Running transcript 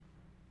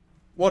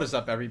What is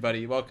up,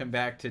 everybody? Welcome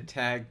back to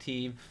Tag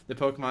Team, the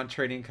Pokemon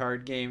Trading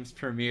Card Games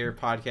premier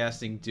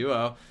podcasting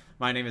duo.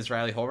 My name is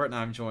Riley Holbert, and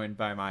I'm joined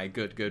by my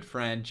good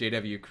friend,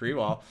 JW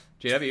Krewall.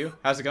 JW,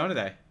 how's it going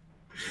today?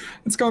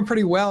 It's going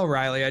pretty well,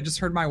 Riley. I just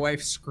heard my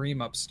wife scream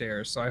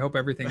upstairs, so I hope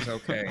everything's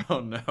okay. Oh,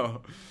 no.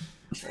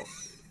 Well,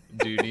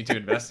 do you need to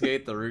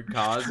investigate the root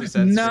cause? You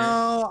said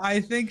No,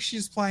 I think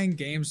she's playing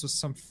games with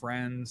some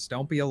friends.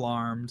 Don't be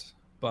alarmed,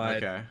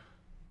 but okay.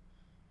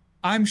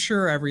 I'm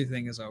sure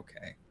everything is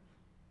okay.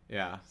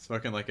 Yeah,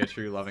 spoken like a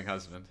true loving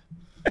husband.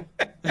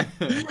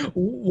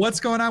 What's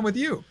going on with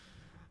you?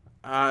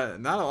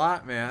 Not a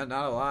lot, man.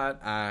 Not a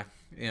lot.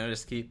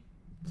 Just keep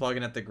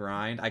plugging at the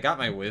grind. I got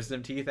my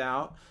wisdom teeth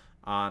out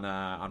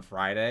on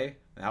Friday.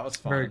 That was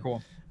fun. Very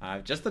cool.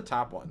 Just the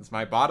top ones.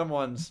 My bottom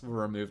ones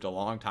were removed a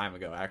long time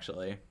ago,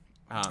 actually.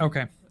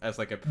 Okay. As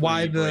like a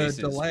Why the pre-braces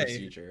delay?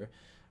 procedure.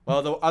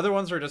 Well, the other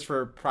ones were just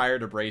for prior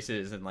to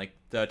braces, and like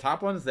the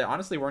top ones, they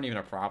honestly weren't even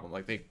a problem.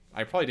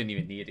 I probably didn't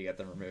even need to get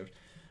them removed.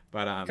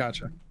 But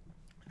Gotcha.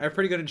 I have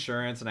pretty good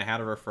insurance, and I had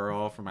a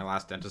referral from my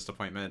last dentist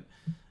appointment.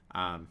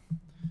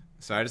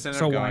 So I just ended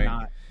up going. Why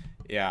not?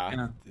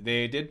 Yeah,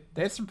 they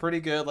had some pretty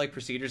good like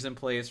procedures in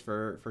place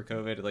for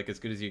COVID, like as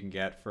good as you can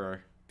get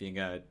for being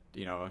an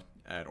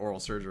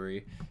oral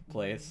surgery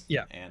place.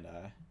 Yeah. And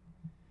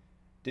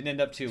didn't end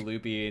up too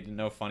loopy.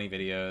 No funny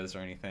videos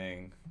or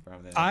anything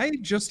from it. I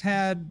just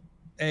had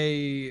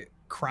a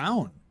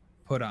crown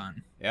put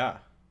on. Yeah.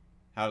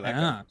 How did that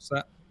go?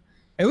 So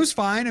it was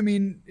fine. I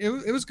mean,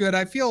 it was good.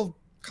 I feel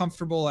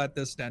comfortable at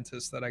this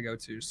dentist that I go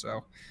to.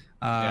 So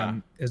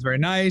it's very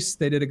nice.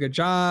 They did a good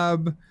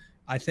job,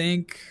 I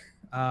think.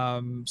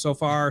 So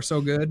far,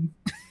 so good.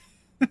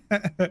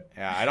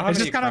 Yeah, I don't have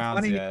any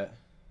crowns yet.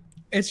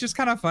 It's just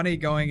kind of funny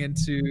going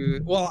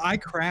into, I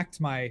cracked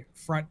my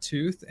front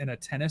tooth in a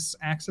tennis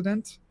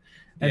accident.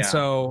 And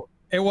so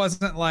it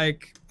wasn't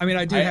like, I mean,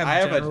 I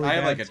have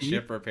like a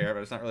chip repair,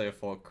 but it's not really a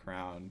full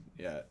crown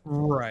yet.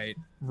 Right.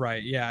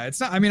 Yeah. It's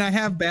not, I mean, I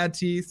have bad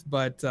teeth,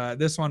 but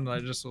this one I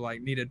just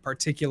like needed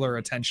particular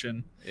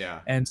attention. Yeah.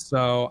 And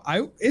so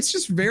it's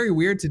just very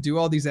weird to do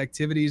all these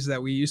activities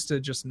that we used to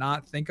just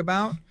not think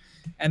about.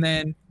 And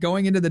then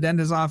going into the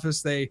dentist's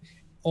office, they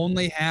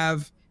only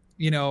have,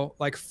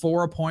 like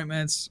 4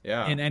 appointments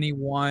in any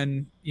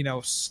one,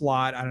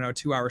 slot. I don't know,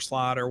 2-hour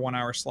slot or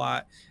 1-hour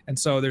slot. And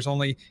so there's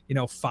only,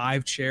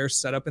 5 chairs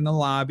set up in the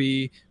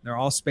lobby. They're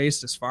all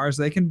spaced as far as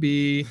they can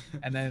be.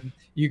 And then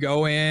you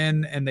go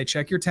in and they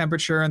check your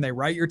temperature and they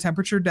write your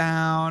temperature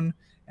down.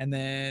 And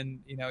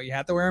then, you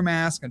have to wear a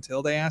mask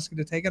until they ask you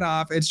to take it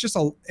off. It's just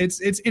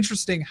it's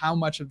interesting how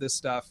much of this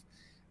stuff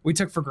we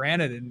took for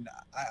granted, and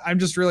I'm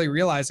just really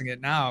realizing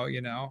it now,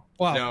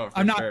 Well, no,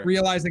 I'm not sure.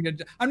 realizing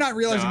it. I'm not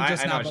realizing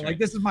just now, but like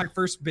this is my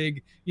first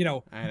big, I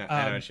know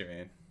what you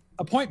mean.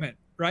 Appointment,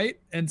 right?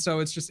 And so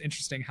it's just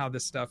interesting how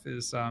this stuff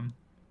is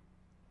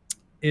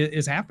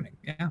happening.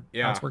 Yeah,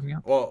 how it's working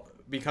out. Well,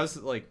 because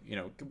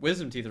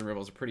wisdom teeth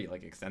removal is a pretty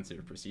like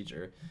extensive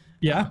procedure.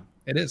 Yeah,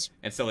 it is.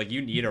 And so like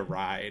you need a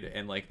ride,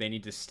 and like they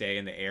need to stay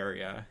in the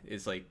area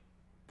is like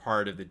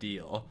part of the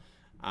deal.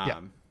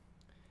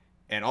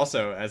 And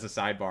also, as a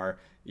sidebar,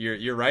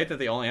 you're right that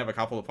they only have a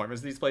couple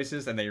appointments in these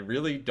places, and they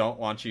really don't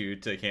want you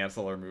to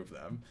cancel or move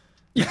them.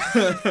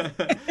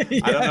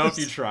 I don't know if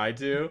you tried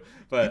to,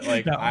 but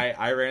like no.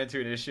 I ran into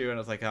an issue, and I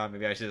was like, oh,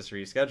 maybe I should just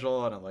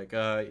reschedule. And I'm like,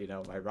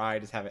 my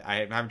ride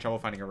I'm having trouble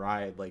finding a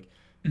ride. Like,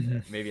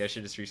 maybe I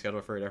should just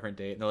reschedule for a different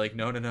date. And they're like,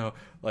 no,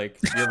 like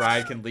your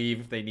ride can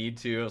leave if they need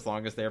to, as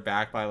long as they're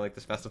back by like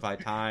the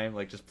specified time.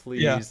 Like, just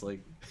please,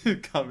 like,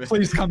 come in.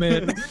 Please come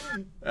in.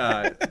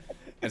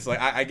 It's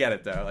like I get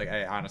it though. Like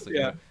I honestly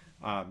do.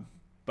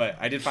 But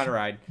I did find a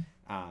ride.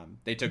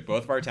 They took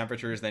both of our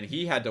temperatures. Then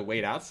he had to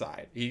wait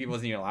outside. He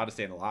wasn't even allowed to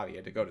stay in the lobby. He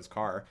had to go to his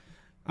car.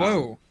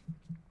 Whoa.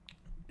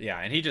 Yeah,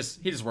 and he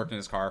just worked in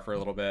his car for a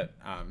little bit.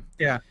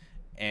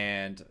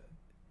 And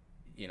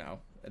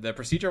the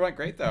procedure went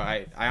great though.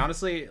 I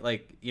honestly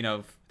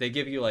they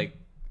give you like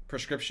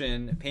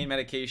prescription pain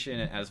medication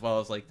as well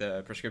as like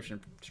the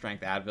prescription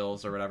strength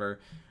Advils or whatever.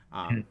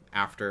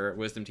 After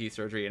wisdom teeth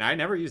surgery, and I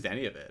never used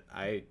any of it.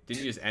 I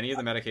didn't use any of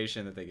the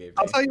medication that they gave me.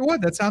 I'll tell you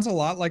what, that sounds a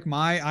lot like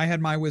I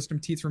had my wisdom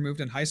teeth removed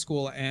in high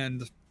school,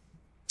 and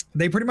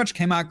they pretty much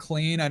came out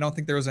clean. I don't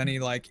think there was any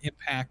like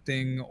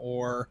impacting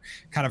or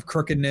kind of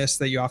crookedness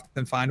that you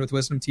often find with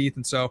wisdom teeth.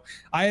 And so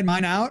I had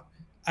mine out.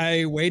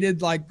 I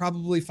waited like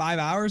probably 5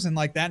 hours, and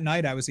like that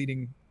night I was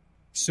eating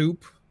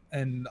soup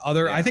and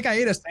I think I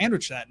ate a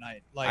sandwich that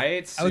night. Like I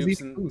ate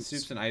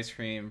soups and ice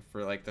cream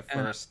for like the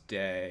first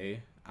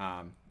day.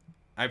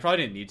 I probably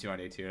didn't need to on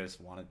day 2.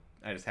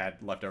 I just had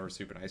leftover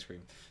soup and ice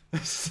cream.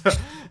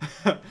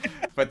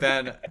 But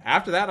then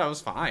after that, I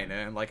was fine,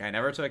 and like I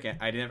never took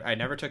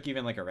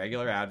even like a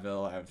regular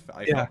Advil.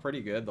 I felt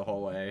pretty good the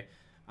whole way.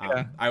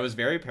 I was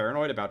very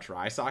paranoid about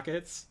dry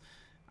sockets.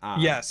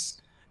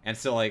 Yes. And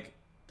so like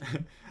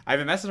I've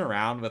been messing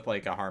around with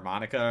like a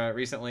harmonica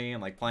recently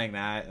and like playing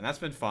that, and that's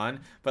been fun.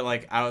 But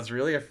like I was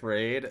really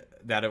afraid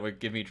that it would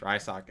give me dry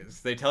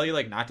sockets. They tell you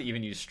like not to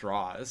even use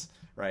straws,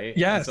 right?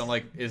 Yes. And so I'm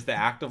like, is the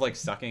act of like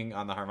sucking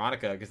on the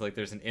harmonica, because like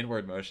there's an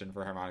inward motion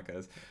for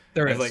harmonicas.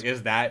 There I is. was like,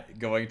 is that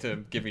going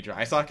to give me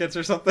dry sockets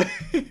or something?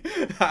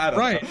 I don't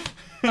Right. know.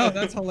 Oh,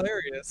 that's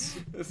hilarious.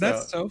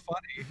 That's so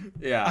funny.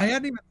 Yeah. I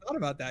hadn't even thought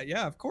about that.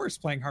 Yeah, of course,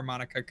 playing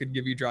harmonica could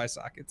give you dry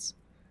sockets.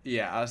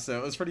 Yeah, so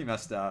it was pretty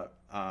messed up.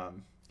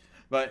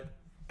 But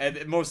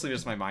and mostly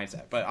just my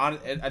mindset.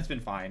 But it's been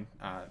fine.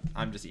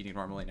 I'm just eating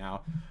normally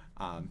now.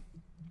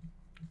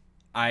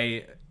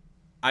 I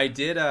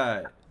did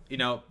you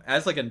know,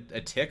 as like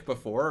a tick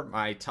before,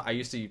 I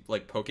used to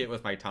like poke it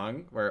with my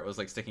tongue where it was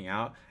like sticking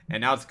out,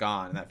 and now it's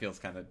gone, and that feels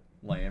kind of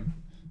lame.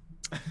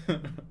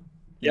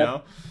 You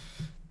know,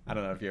 I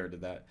don't know if you ever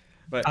did that,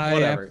 but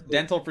whatever.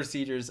 Dental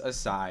procedures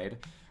aside,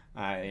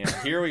 you know,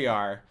 here we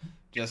are,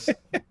 just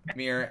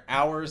mere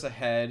hours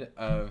ahead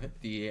of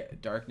the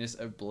Darkness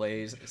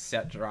Ablaze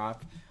set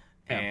drop,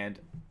 and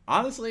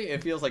honestly,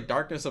 it feels like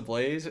Darkness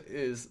Ablaze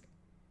is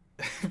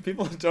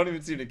people don't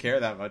even seem to care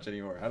that much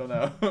anymore. I don't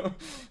know.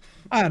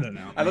 I don't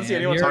know. I don't see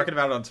anyone talking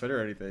about it on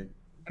Twitter or anything.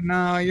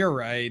 No, you're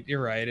right.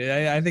 You're right.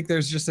 I think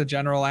there's just a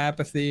general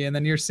apathy, and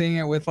then you're seeing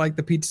it with like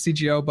the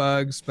PTCGO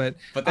bugs. But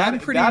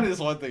that is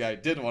one thing I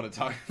did want to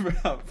talk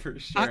about for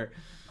sure.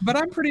 But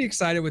I'm pretty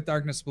excited with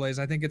Darkness Ablaze.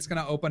 I think it's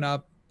going to open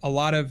up a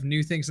lot of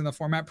new things in the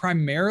format.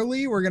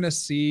 Primarily, we're going to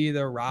see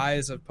the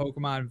rise of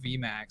Pokemon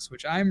VMAX,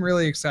 which I'm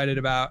really excited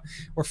about.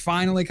 We're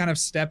finally kind of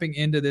stepping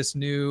into this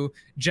new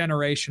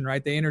generation,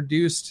 right? They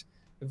introduced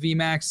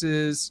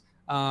VMAXs,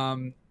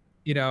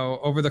 you know,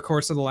 over the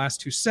course of the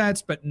last 2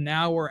 sets, but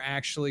now we're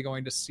actually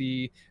going to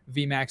see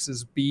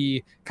VMAXs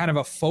be kind of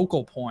a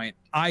focal point,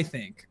 I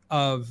think,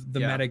 of the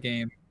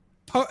metagame.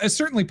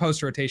 Certainly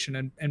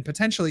post-rotation and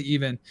potentially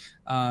even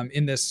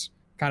in this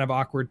kind of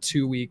awkward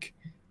 2-week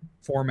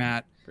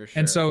format. For sure.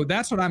 And so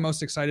that's what I'm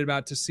most excited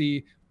about, to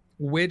see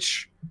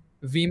which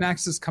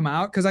VMAXs come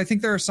out, because I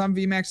think there are some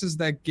VMAXs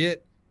that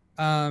get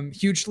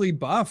hugely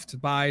buffed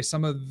by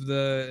some of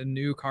the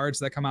new cards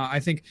that come out.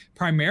 I think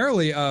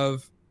primarily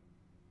of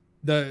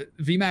the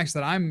VMAX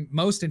that I'm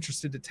most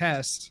interested to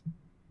test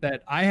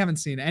that I haven't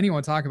seen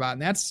anyone talk about,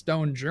 and that's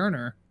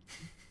Stonejourner.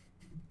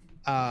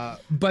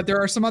 But there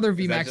are some other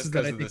VMAXs that just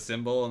because I of think the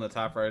symbol on the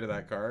top right of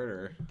that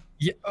card,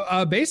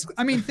 or basically,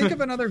 I mean, think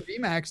of another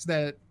VMAX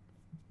that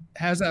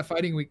has that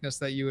fighting weakness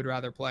that you would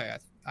rather play.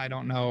 I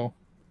don't know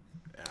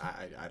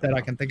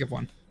I can think of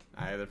one.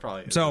 There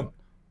probably isn't. So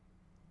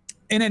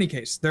in any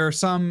case, there are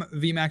some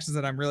VMAXs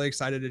that I'm really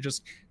excited to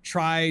just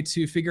try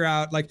to figure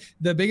out. Like,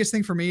 the biggest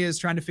thing for me is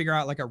trying to figure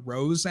out like a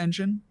Rose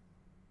engine.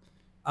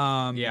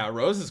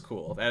 Rose is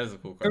cool. That is a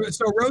cool card.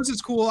 So Rose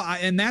is cool,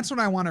 and that's what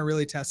I want to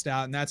really test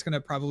out, and that's going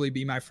to probably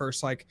be my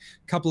first like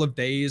couple of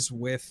days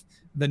with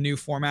the new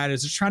format,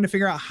 is just trying to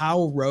figure out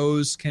how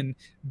Rose can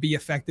be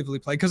effectively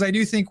played, because I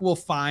do think we'll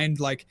find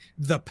like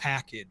the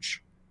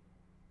package.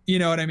 You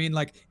know what I mean?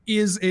 Like,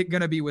 is it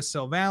going to be with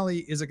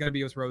Silvally? Is it going to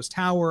be with Rose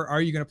Tower? Are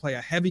you going to play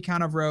a heavy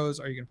count of Rose?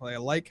 Are you going to play a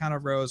light count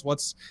of Rose?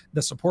 What's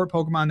the support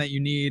Pokemon that you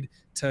need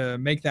to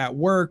make that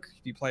work?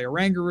 Do you play a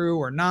Rangaroo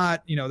or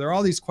not? You know, there are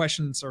all these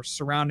questions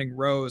surrounding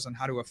Rose and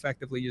how to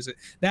effectively use it.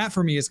 That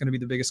for me is going to be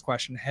the biggest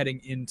question heading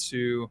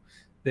into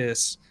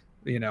this,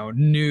 you know,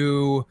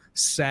 new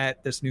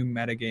set, this new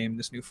metagame,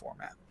 this new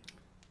format.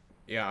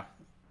 Yeah.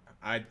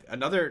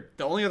 The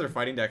only other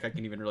fighting deck I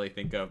can even really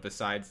think of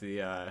besides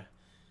the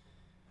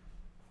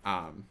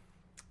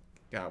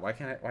God, why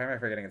am I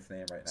forgetting its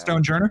name right now?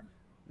 Stonejourner?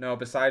 No,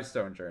 besides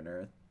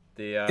Stonejourner.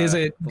 Is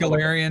it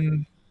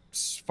Galarian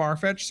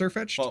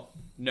Surfetch? Well,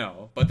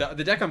 no, but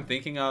the deck I'm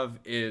thinking of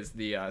is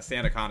the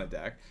Sandaconda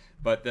deck.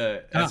 But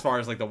as far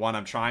as like the one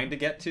I'm trying to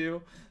get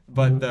to,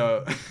 but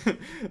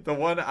the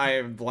one I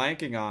am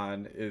blanking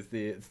on is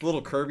it's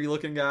little Kirby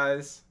looking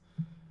guys.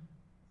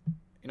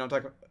 You know what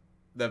I'm talking about?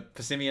 The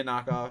Passimian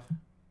knockoff.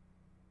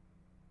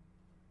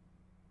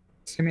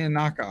 Passimian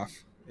knockoff.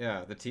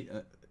 Yeah,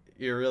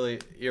 you're really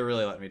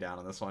letting me down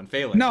on this one.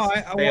 Phalanx. No,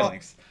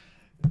 Phalanx.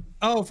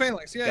 Oh,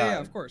 Phalanx. Yeah,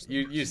 of course.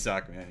 You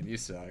suck, man. You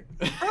suck.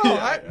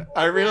 Oh,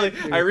 I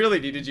really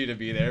needed you to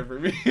be there for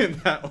me in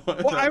that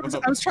one. Well, I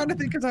was trying to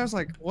think, because I was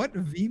like, what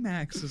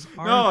VMAXs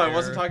are No, there? I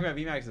wasn't talking about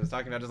VMAX. I was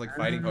talking about just like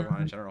fighting Pokemon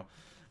in general.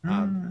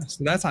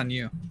 So that's on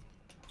you.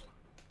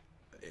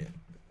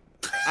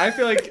 I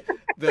feel like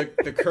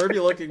the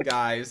Kirby-looking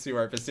guys who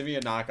are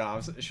Passimian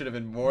knockoffs should have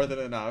been more than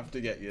enough to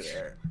get you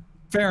there.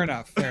 Fair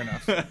enough.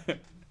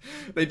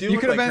 They do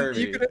look like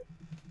Kirby.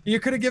 You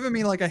could have given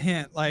me like a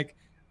hint, like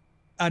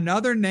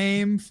another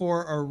name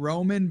for a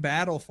Roman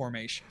battle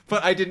formation.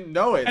 But I didn't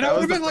know it. And I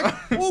would have been like,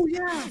 oh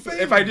yeah,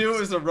 Phalanx. If I knew it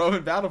was a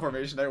Roman battle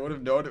formation, I would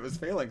have known it was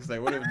Phalanx. I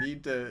would have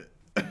need to...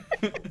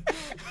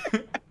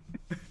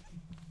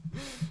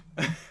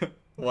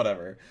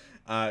 Whatever.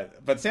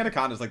 But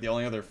Sandaconda is like the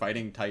only other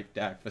fighting type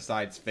deck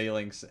besides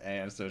Phalanx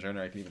and Stonejourner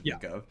I can even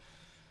think of.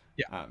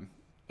 Yeah.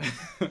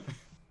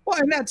 Well,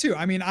 and that too.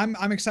 I mean,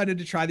 I'm excited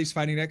to try these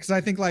fighting decks, because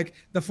I think like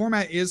the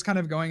format is kind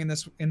of going in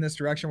this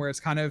direction where it's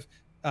kind of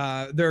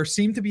there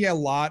seem to be a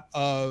lot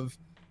of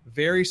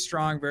very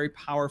strong, very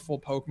powerful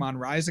Pokemon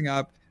rising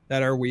up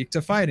that are weak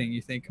to fighting.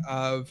 You think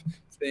of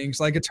things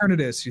like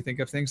Eternatus, you think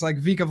of things like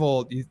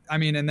Vikavolt.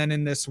 And then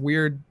in this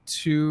weird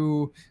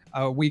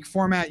 2-week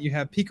format, you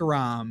have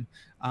Pikarom,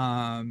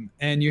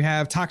 and you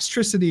have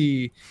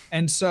Toxtricity.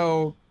 And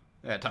so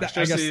yeah,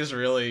 Toxtricity is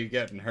really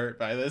getting hurt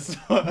by this.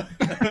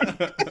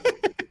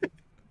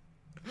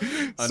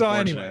 So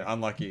anyway,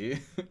 unlucky.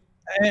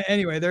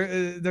 Anyway,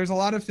 there's a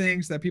lot of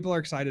things that people are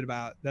excited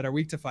about that are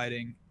weak to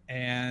fighting,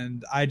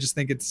 and I just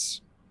think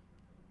it's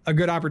a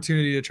good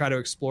opportunity to try to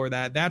explore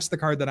that. That's the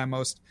card that I'm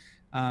most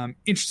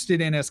interested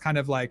in, as kind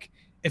of like,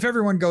 if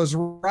everyone goes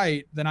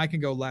right, then I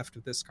can go left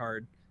with this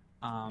card.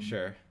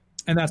 Sure.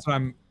 And that's what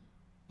I'm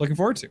looking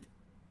forward to.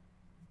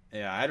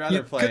 Yeah, I'd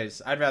rather play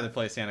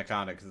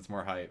Sandaconda because it's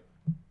more hype.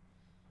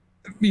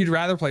 You'd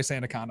rather play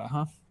Sandaconda,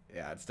 huh?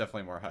 Yeah, it's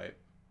definitely more hype.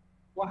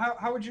 Well,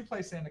 how would you play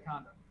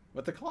Sandaconda?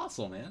 With the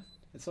Colossal, man.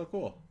 It's so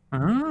cool.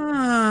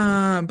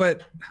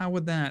 But how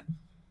would that...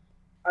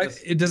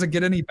 does it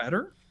get any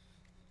better?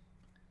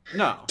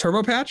 No.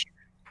 Turbo Patch?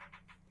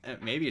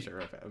 Maybe a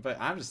Turbo Patch, but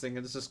I'm just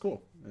thinking this is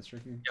cool. It's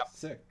freaking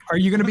sick. Are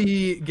you going to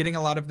be getting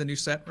a lot of the new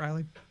set,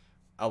 Riley?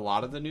 A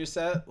lot of the new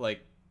set?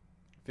 Like,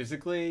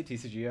 physically,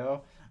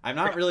 TCGO? I'm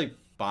not really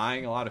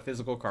buying a lot of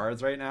physical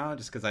cards right now,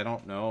 just because I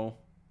don't know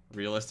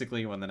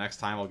realistically when the next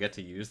time I'll get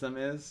to use them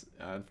is,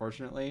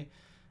 unfortunately.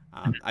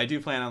 I do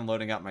plan on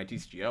loading up my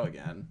TCGO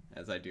again,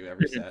 as I do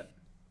every set,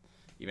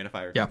 even if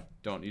I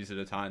don't use it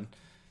a ton.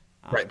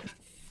 Right.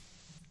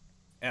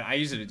 And I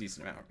use it a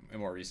decent amount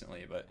more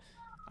recently, but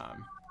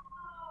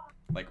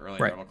like early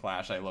in Normal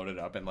Clash, I loaded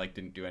up and like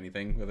didn't do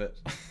anything with it.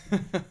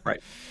 Right.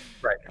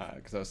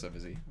 Because I was so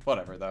busy.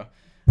 Whatever though.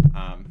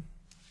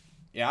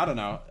 Yeah, I don't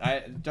know.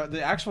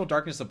 The actual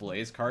Darkness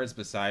Ablaze cards,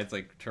 besides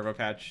like Turbo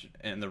Patch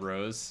and the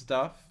Rose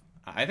stuff,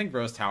 I think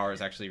Rose Tower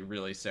is actually a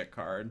really sick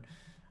card.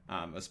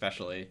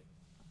 Especially,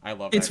 I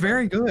love. It's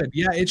very good.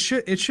 Yeah, it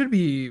should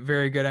be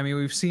very good. I mean,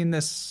 we've seen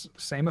this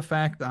same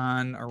effect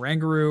on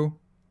Oranguru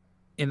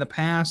in the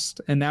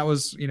past, and that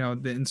was, the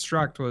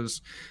Instruct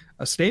was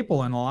a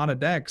staple in a lot of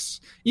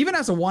decks, even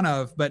as a one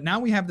of. But now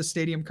we have the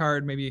Stadium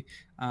card, maybe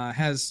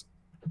has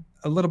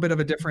a little bit of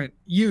a different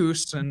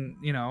use, and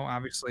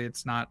obviously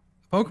it's not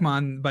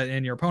Pokemon,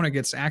 and your opponent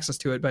gets access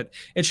to it, but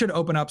it should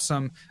open up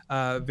some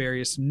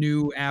various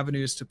new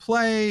avenues to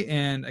play.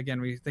 And again,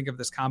 we think of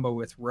this combo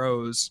with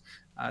Rose,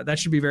 that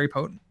should be very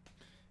potent.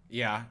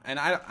 Yeah, and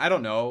I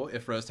don't know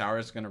if Rose Tower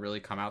is going to really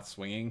come out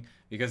swinging,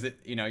 because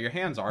your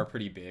hands are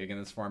pretty big in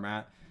this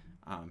format.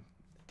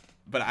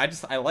 But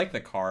I like the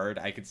card.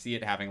 I could see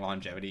it having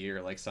longevity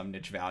or like some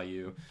niche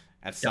value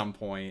at some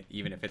point,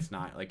 even if it's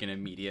not like an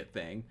immediate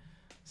thing.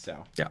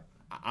 So yeah,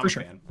 I'm a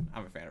fan.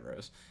 I'm a fan of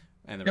Rose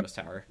and the Rose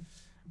Tower.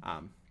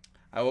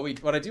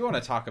 What I do want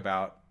to talk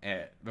about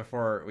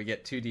before we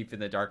get too deep in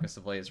the Darkness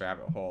Ablaze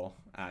rabbit hole,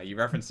 you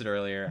referenced it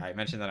earlier, I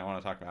mentioned that I want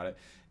to talk about it,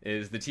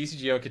 is the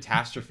TCGO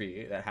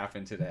catastrophe that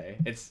happened today.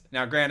 It's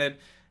now, granted,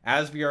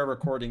 as we are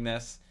recording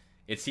this,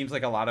 it seems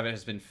like a lot of it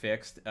has been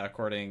fixed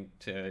according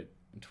to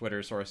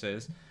Twitter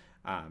sources,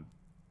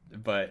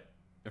 but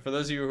for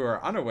those of you who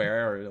are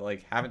unaware or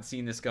like haven't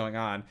seen this going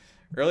on,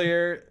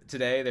 earlier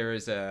today there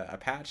was a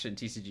patch in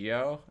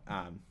TCGO.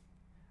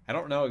 I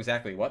don't know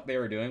exactly what they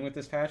were doing with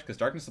this patch, because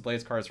Darkness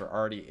Ablaze cards were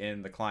already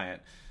in the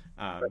client.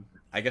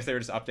 I guess they were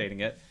just updating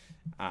it.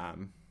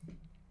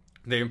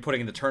 They've been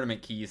putting in the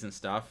tournament keys and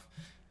stuff,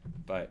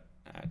 but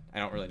I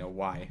don't really know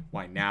why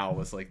now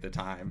was like the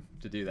time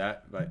to do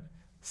that. But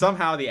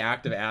somehow the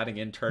act of adding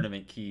in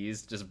tournament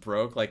keys just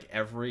broke like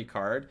every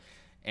card.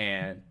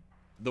 And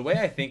the way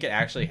I think it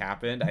actually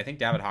happened, I think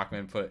David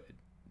Hockman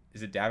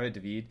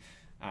David?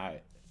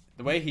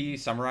 The way he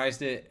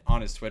summarized it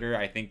on his Twitter,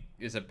 I think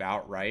is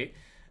about right.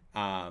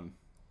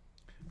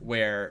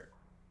 Where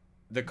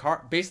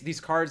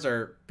these cards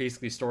are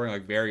basically storing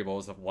like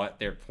variables of what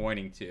they're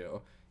pointing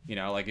to.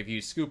 Like if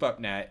you scoop up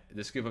net,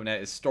 the scoop up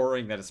net is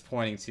storing that it's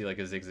pointing to like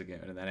a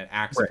Zigzagoon, and then it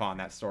acts upon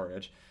that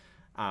storage.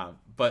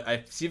 But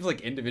it seems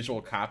like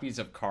individual copies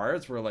of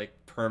cards were like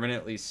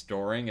permanently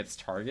storing its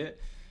target.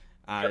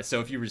 So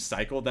if you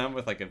recycled them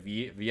with like a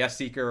VS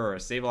Seeker or a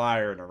Sableye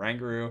or an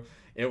Oranguru,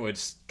 it would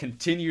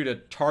continue to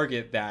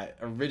target that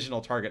original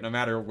target no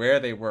matter where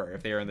they were.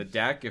 If they were in the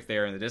deck, if they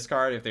were in the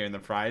discard, if they're in the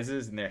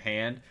prizes, in their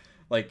hand,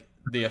 like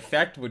the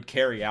effect would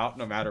carry out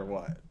no matter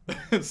what.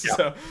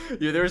 So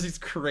there's these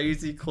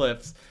crazy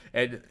clips,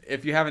 and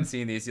if you haven't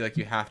seen these,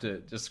 you have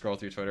to just scroll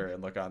through Twitter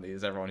and look on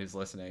these, everyone who's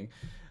listening.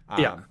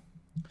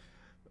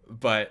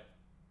 But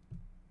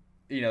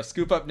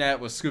Scoop Up Net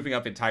was scooping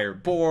up entire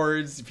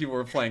boards. People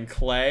were playing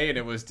Clay, and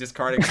it was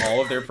discarding all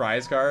of their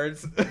prize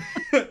cards.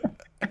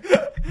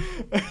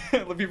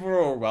 People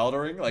were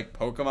weldering like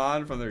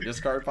Pokemon from their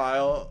discard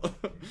pile.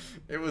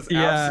 It was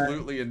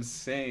absolutely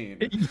insane.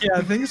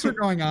 Yeah, things were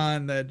going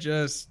on that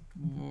just,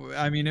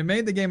 it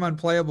made the game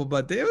unplayable,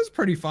 but it was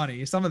pretty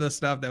funny. Some of the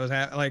stuff that was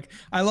like,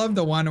 I love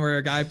the one where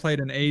a guy played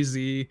an AZ,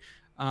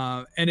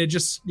 and it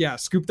just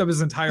scooped up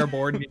his entire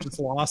board, and he just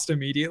lost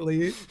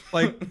immediately.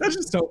 Like, that's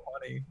just so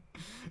funny.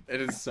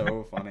 It is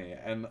so funny,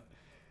 and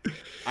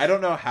I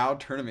don't know how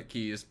tournament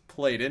keys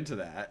played into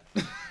that.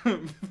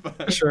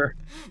 but, Sure.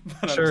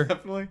 But Sure.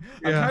 I'm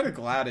kind of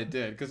glad it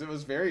did, because it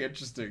was very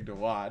interesting to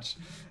watch.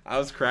 I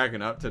was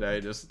cracking up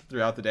today just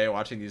throughout the day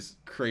watching these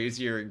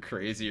crazier and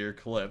crazier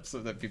clips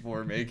that people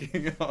were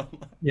making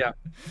online. Yeah.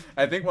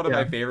 I think one of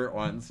my favorite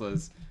ones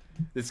was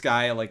this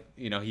guy, like,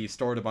 he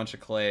stored a bunch of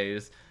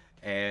clays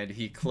and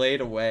he clayed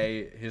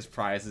away his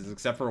prizes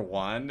except for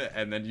one,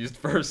 and then used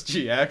First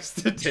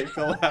GX to take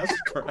the last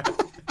prize.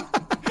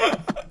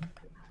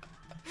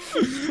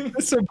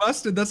 That's so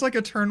busted. That's like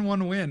a turn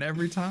one win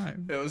every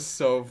time. It was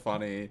so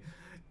funny.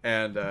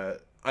 And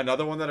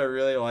another one that I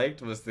really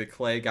liked was the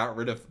clay got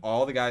rid of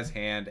all the guy's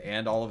hand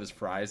and all of his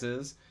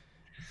prizes,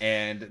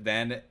 and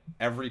then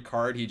every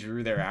card he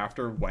drew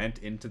thereafter went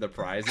into the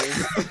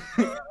prizes.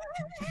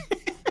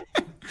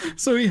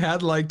 So he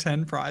had like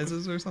 10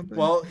 prizes or something?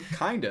 Well,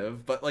 kind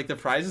of, but like the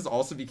prizes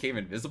also became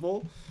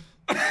invisible.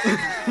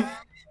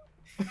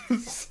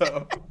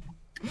 So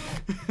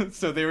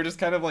they were just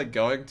kind of like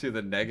going to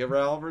the Nega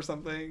realm or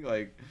something.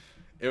 Like,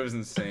 it was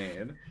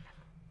insane.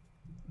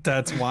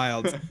 That's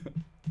wild.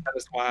 That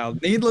is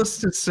wild. Needless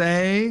to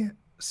say,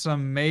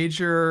 some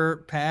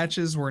major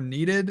patches were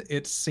needed.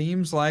 It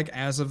seems like,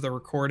 as of the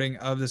recording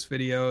of this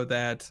video,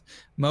 that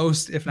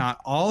most, if not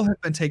all,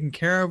 have been taken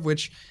care of,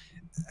 which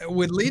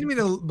would lead me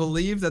to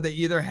believe that they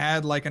either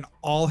had like an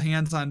all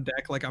hands on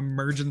deck, like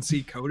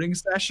emergency coding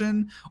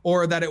session,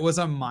 or that it was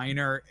a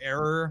minor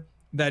error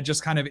that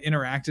just kind of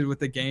interacted with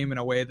the game in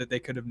a way that they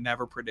could have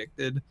never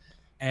predicted.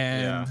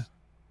 And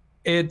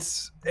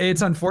it's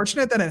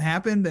unfortunate that it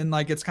happened, and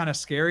like it's kind of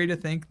scary to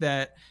think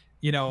that,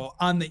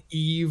 on the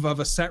eve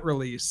of a set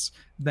release,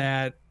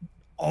 that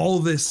all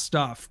this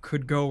stuff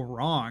could go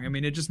wrong. I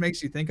mean, it just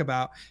makes you think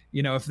about,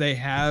 if they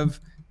have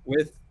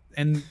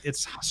and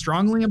it's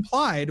strongly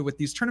implied with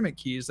these tournament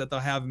keys that they'll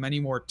have many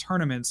more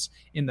tournaments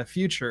in the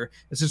future.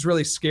 It's just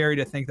really scary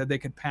to think that they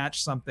could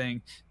patch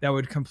something that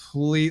would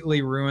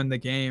completely ruin the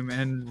game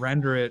and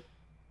render it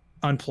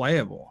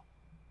unplayable.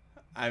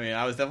 I mean,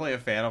 I was definitely a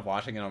fan of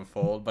watching it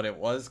unfold, but it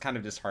was kind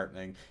of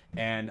disheartening.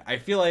 And I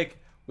feel like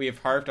we have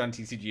harped on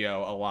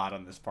TCGO a lot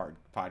on this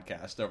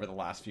podcast over the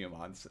last few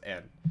months.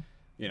 And,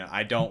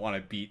 I don't want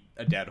to beat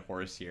a dead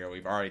horse here.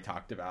 We've already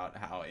talked about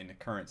how in the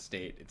current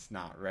state, it's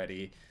not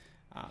ready.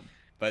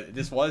 But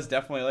this was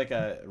definitely like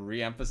a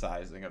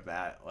re-emphasizing of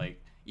that.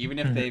 Like, even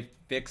if they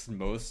fixed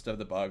most of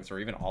the bugs, or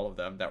even all of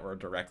them that were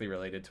directly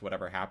related to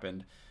whatever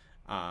happened,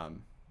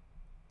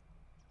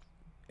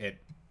 it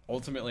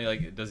ultimately,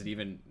 like, does it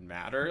even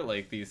matter?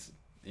 Like, these,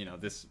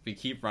 we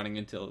keep running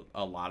into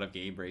a lot of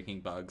game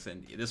breaking bugs,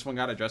 and this one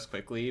got addressed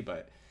quickly,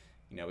 but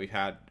we've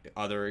had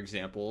other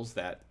examples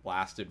that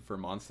lasted for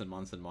months and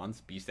months and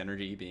months, Beast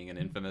Energy being an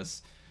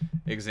infamous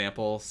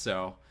example.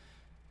 So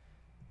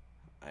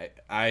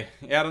I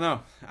don't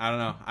know.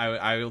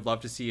 I would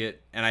love to see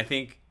it, and I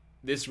think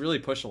this really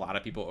pushed a lot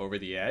of people over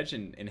the edge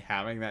in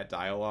having that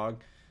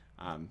dialogue,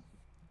 and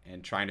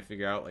trying to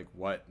figure out like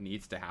what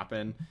needs to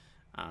happen.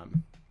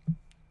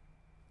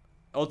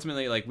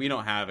 Ultimately, like, we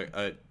don't have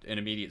an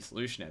immediate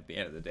solution at the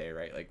end of the day,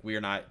 right? Like, we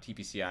are not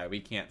TPCI. We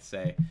can't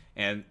say,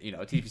 and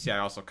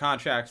TPCI also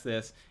contracts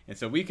this, and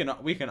so we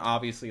can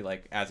obviously,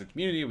 like, as a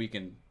community, we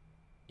can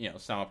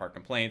sum up our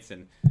complaints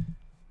and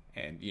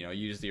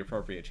use the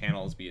appropriate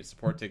channels, be it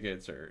support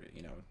tickets or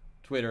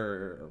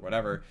Twitter or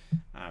whatever,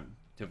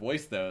 to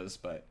voice those.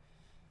 But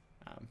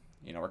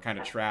we're kind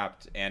of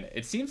trapped, and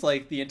it seems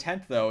like the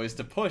intent though is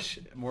to push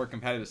more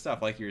competitive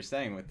stuff, like you were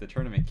saying with the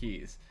tournament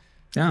keys.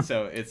 Yeah.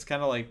 So it's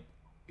kind of like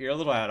you're a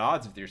little at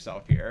odds with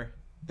yourself here.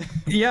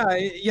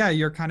 yeah,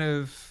 you're kind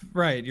of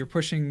right. You're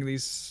pushing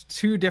these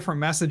two different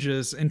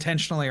messages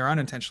intentionally or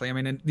unintentionally. I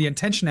mean, the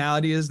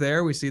intentionality is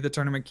there. We see the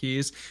tournament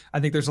keys. I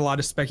think there's a lot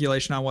of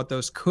speculation on what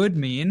those could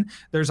mean.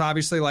 There's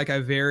obviously like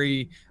a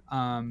very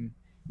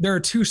there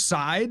are two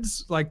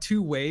sides, like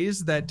two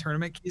ways that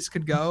tournament keys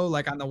could go.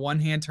 Like, on the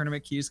one hand,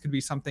 tournament keys could be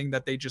something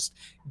that they just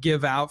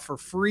give out for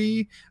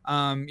free,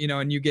 and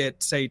you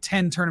get, say,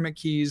 10 tournament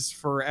keys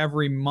for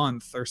every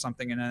month or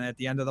something. And then at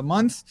the end of the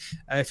month,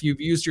 if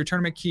you've used your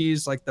tournament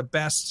keys, like the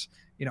best,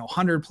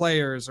 100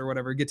 players or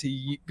whatever, get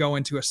to go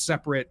into a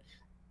separate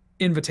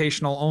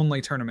invitational only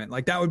tournament.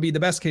 Like, that would be the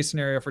best case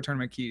scenario for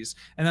tournament keys.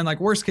 And then,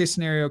 like, worst case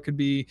scenario could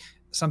be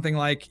something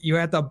like you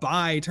have to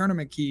buy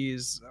tournament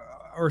keys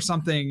or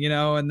something,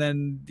 and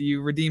then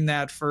you redeem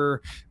that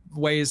for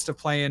ways to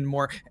play in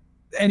more.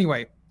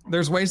 Anyway,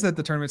 there's ways that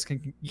the tournaments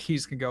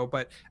keys can go,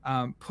 but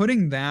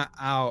putting that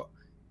out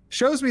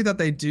shows me that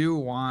they do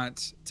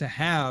want to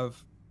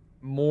have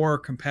more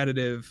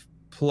competitive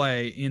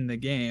play in the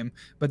game.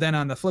 But then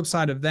on the flip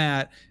side of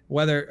that,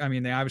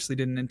 they obviously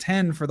didn't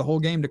intend for the whole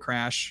game to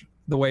crash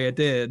the way it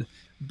did,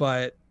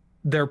 but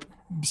they're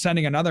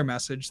sending another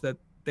message that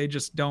they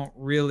just don't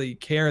really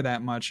care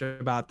that much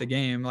about the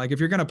game. Like, if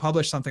you're going to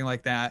publish something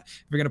like that,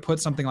 if you're going to put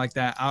something like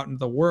that out into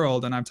the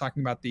world, and I'm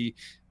talking about the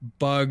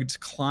bugged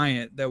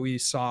client that we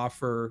saw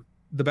for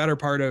the better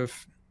part of,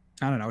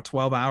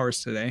 12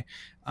 hours today,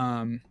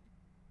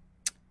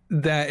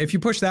 that if you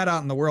push that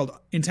out in the world,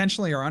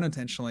 intentionally or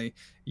unintentionally,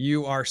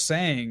 you are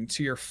saying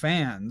to your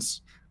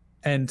fans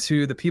and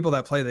to the people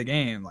that play the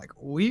game, like,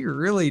 we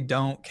really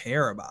don't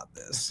care about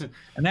this.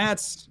 And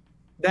that's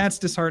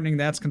disheartening.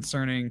 That's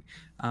concerning.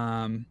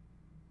 And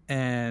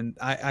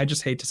I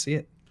just hate to see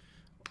it.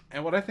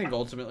 And what I think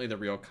ultimately the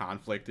real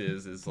conflict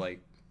is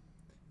like,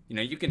 you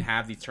know, you can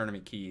have these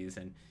tournament keys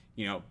and,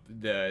 you know,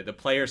 the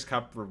Players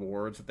Cup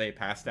rewards that they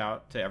passed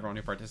out to everyone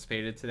who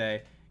participated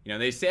today. You know,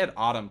 they said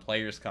Autumn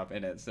Players Cup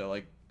in it, so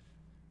like,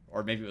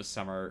 or maybe it was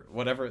summer,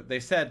 whatever.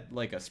 They said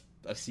like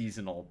a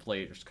seasonal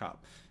Players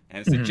Cup,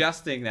 and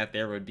suggesting that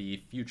there would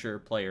be future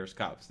Players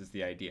Cups is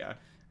the idea.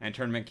 And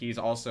tournament keys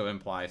also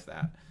implies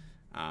that.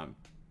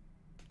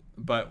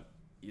 But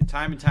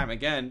time and time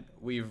again,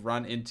 we've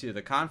run into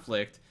the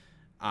conflict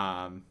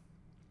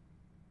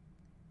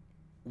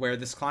where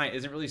this client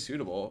isn't really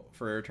suitable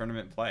for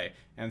tournament play.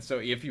 And so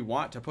if you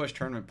want to push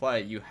tournament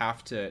play, you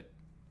have to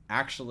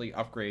actually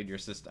upgrade your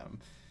system.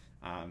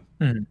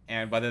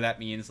 And whether that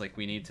means like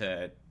we need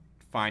to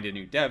find a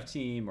new dev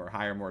team or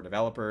hire more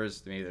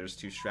developers, maybe there's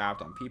too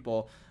strapped on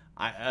people.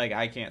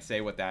 I can't say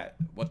what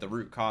the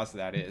root cause of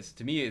that is.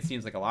 To me, it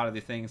seems like a lot of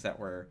the things that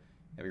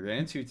we ran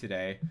into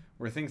today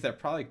were things that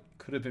probably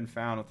could have been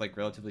found with like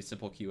relatively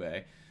simple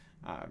QA.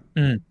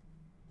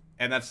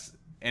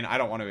 And I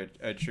don't want to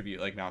attribute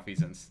like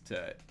malfeasance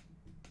to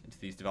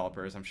these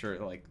developers. I'm sure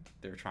like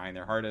they're trying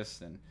their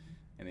hardest and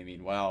they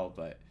mean well,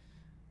 but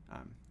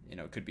you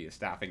know, it could be a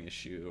staffing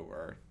issue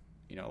or,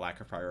 you know, lack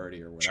of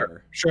priority or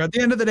whatever. Sure. At the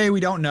end of the day, we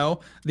don't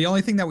know. The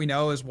only thing that we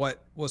know is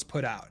what was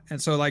put out.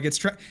 And so like,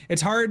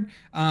 it's hard.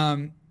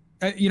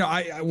 You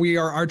know, we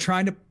are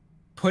trying to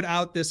put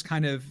out this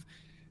kind of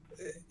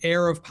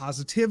air of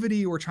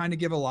positivity. We're trying to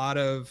give a lot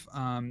of,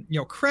 you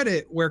know,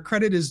 credit where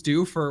credit is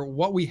due for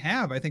what we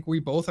have. I think we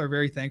both are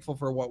very thankful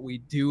for what we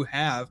do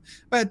have.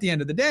 But at the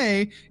end of the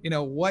day, you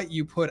know, what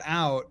you put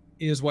out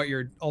is what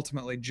you're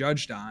ultimately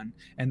judged on.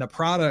 And the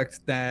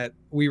product that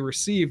we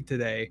received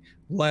today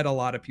let a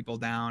lot of people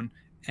down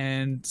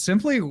and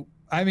simply,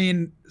 I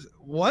mean,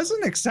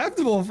 wasn't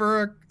acceptable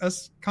for a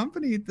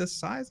company this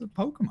size of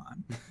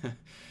Pokemon.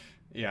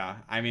 Yeah.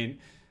 I mean,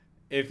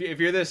 if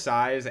you're this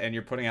size and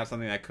you're putting out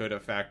something that could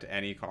affect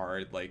any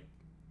card, like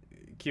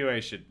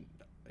QA should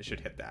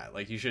hit that.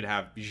 Like you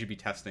should be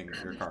testing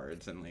your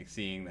cards and like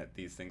seeing that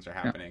these things are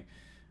happening.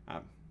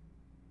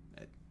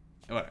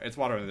 It's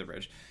water under the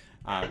bridge.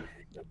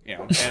 You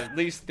know, at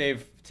least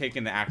they've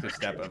taken the active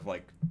step of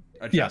like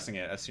addressing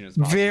it as soon as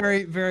possible.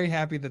 Very, very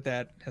happy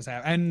that has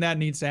happened, and that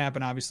needs to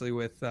happen. Obviously,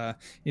 with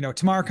you know,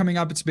 tomorrow coming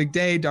up, it's a big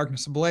day.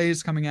 Darkness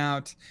Ablaze coming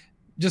out,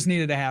 just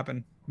needed to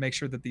happen. Make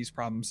sure that these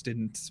problems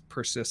didn't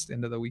persist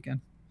into the weekend.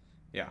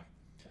 Yeah.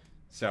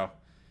 So,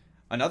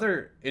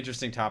 another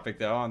interesting topic,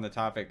 though, on the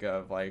topic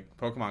of like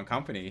Pokemon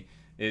Company,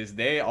 is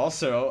they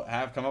also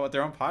have come up with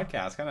their own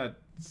podcast, kind of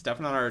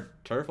stepping on our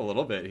turf a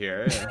little bit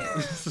here.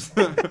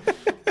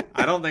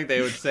 I don't think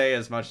they would say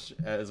as much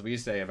as we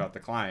say about the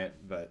client,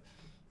 but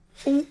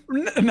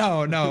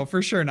no,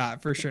 for sure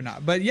not.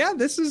 But yeah,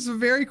 this is a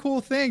very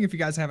cool thing. If you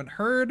guys haven't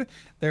heard,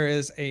 there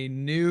is a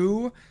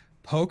new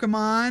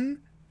Pokemon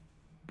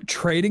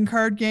trading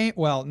card game.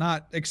 Well,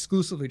 not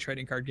exclusively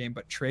trading card game,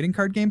 but trading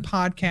card game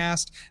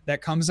podcast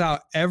that comes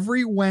out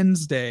every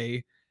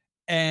Wednesday,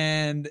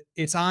 and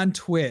it's on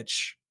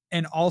Twitch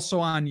and also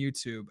on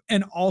YouTube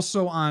and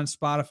also on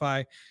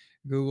Spotify,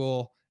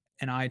 Google,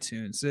 and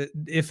iTunes.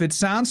 If it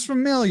sounds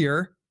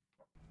familiar,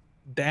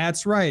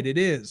 that's right, it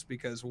is,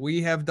 because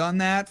we have done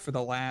that for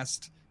the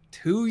last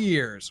 2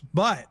 years.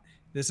 But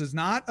this is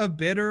not a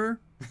bitter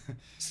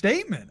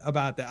statement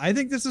about that. I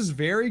think this is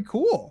very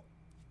cool.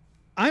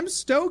 I'm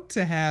stoked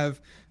to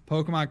have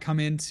Pokemon come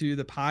into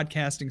the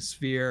podcasting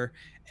sphere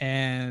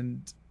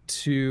and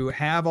to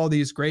have all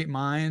these great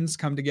minds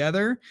come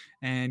together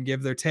and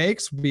give their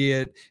takes, be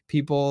it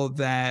people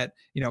that,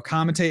 you know,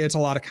 commentate. It's a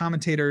lot of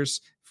commentators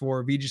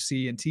for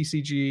VGC and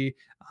TCG,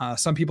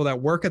 some people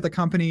that work at the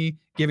company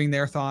giving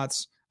their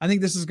thoughts. I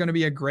think this is going to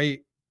be a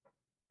great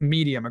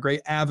medium, a great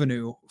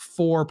avenue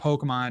for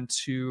Pokemon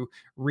to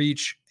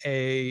reach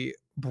a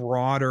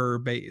broader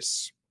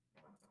base.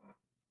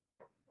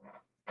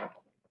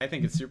 I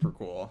think it's super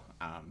cool.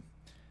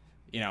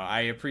 You know,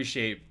 I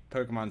appreciate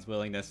Pokemon's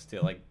willingness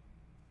to like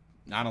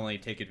not only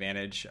take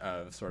advantage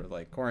of sort of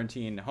like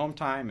quarantine home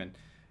time, and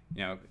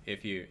you know,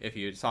 if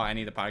you saw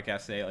any of the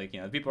podcasts today, like, you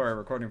know, people are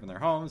recording from their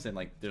homes and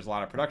like there's a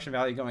lot of production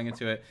value going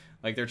into it.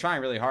 Like they're trying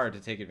really hard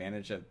to take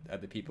advantage of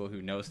the people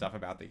who know stuff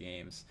about the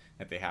games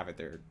that they have at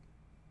their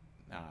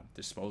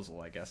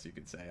disposal, I guess you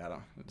could say. I don't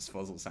know,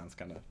 disposal sounds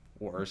kind of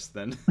worse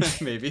than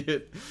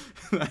maybe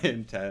I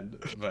intend,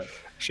 but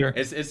sure,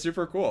 it's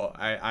super cool.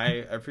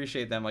 I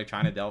appreciate them like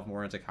trying to delve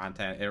more into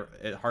content.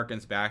 It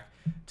harkens back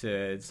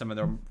to some of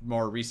the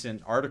more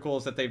recent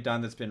articles that they've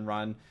done that's been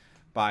run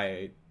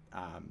by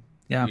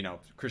you know,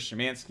 Chris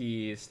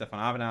Szymanski, Stefan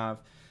Ivanov,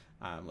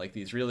 like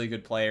these really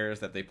good players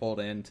that they pulled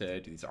in to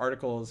do these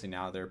articles, and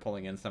now they're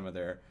pulling in some of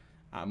their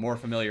more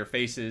familiar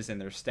faces and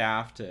their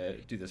staff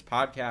to do this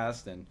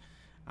podcast. And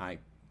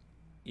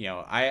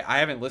I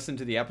haven't listened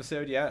to the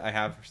episode yet. I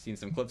have seen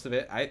some clips of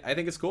it. I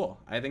think it's cool.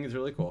 I think it's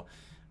really cool.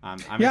 I'm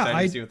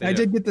excited to see what they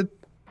do.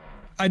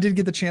 I did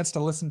get the chance to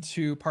listen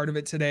to part of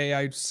it today.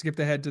 I skipped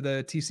ahead to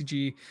the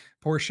TCG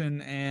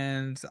portion,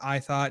 and I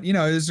thought, it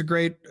was a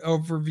great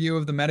overview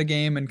of the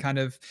metagame and kind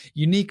of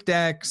unique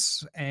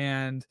decks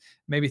and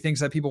maybe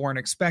things that people weren't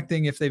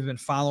expecting if they've been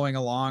following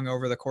along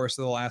over the course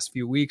of the last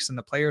few weeks in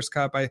the Players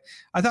Cup. I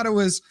thought it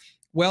was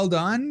well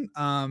done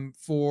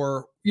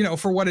for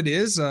what it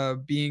is,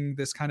 being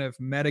this kind of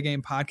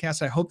metagame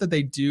podcast. I hope that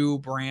they do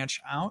branch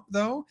out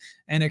though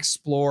and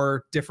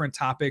explore different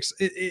topics.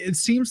 It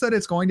seems that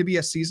it's going to be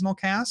a seasonal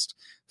cast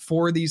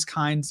for these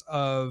kinds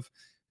of,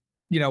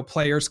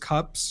 Players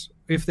Cups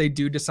if they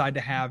do decide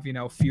to have,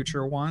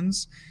 future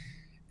ones.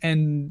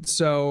 And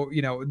so,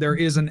 there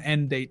is an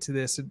end date to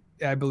this.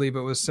 I believe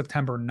it was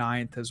September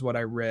 9th is what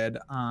I read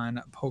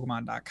on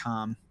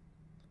Pokemon.com.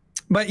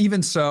 But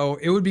even so,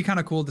 it would be kind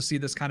of cool to see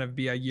this kind of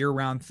be a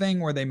year-round thing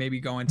where they maybe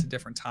go into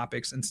different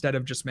topics instead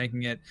of just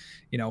making it,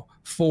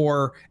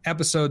 4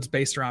 episodes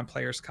based around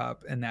Players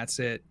Cup and that's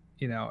it.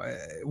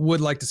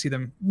 Would like to see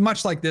them,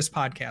 much like this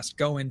podcast,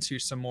 go into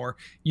some more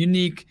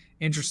unique,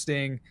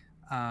 interesting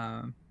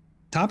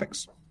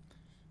topics.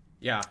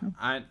 Yeah,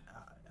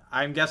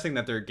 I'm guessing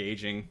that they're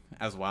gauging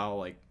as well,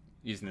 like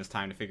using this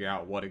time to figure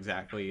out what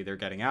exactly they're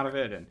getting out of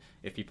it and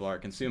if people are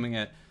consuming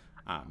it.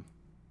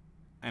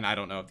 And I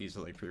don't know if these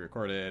are like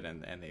pre-recorded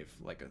and they've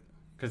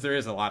because there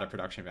is a lot of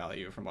production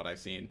value from what I've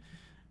seen.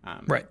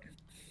 Right.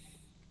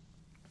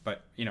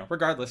 But,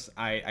 regardless,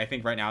 I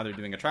think right now they're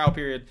doing a trial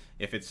period.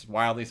 If it's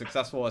wildly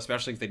successful,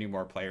 especially if they do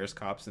more Players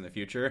Cups in the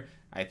future,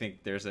 I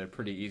think there's a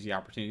pretty easy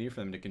opportunity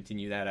for them to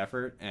continue that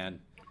effort. And,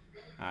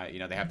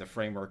 they have the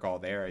framework all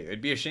there.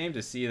 It'd be a shame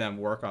to see them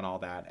work on all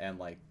that and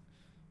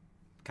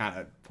kind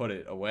of put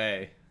it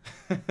away.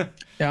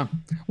 Yeah.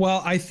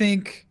 Well, I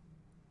think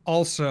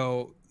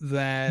also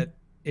that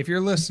if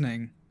you're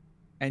listening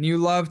and you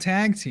love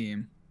Tag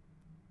Team,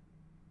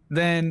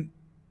 then,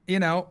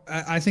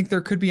 I think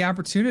there could be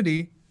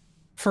opportunity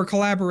for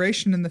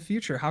collaboration in the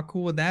future. How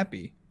cool would that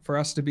be for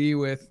us to be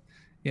with,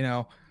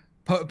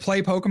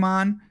 play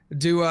Pokemon,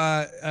 do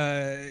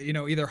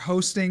either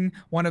hosting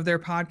one of their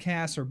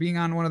podcasts or being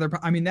on one of their,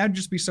 that'd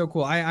just be so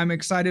cool. I'm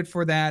excited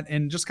for that.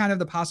 And just kind of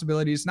the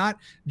possibilities, not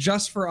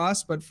just for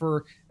us, but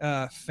for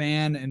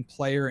fan and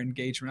player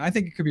engagement. I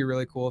think it could be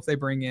really cool if they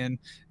bring in,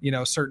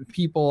 certain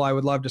people. I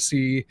would love to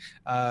see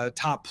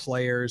top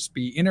players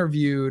be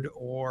interviewed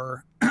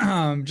or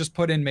just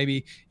put in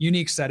maybe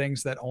unique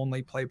settings that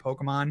only Play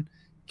Pokemon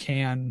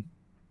can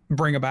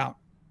bring about.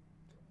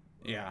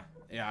 Yeah.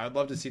 Yeah, I'd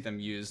love to see them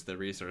use the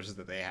resources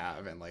that they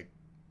have and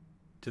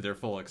to their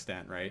full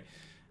extent, right?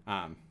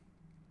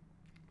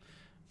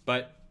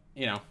 But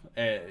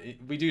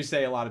we do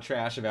say a lot of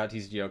trash about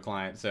TCGO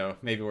Client, so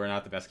maybe we're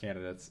not the best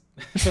candidates.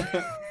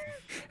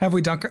 Have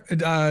we dug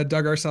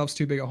ourselves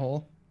too big a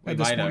hole? We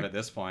might have at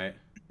this point.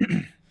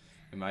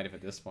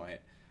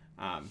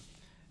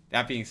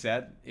 That being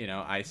said,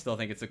 I still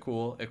think it's a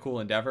cool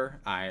endeavor.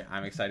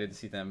 I'm excited to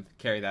see them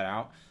carry that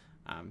out.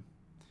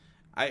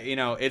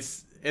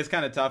 It's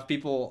kind of tough.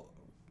 People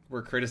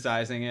were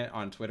criticizing it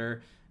on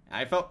Twitter.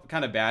 I felt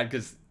kind of bad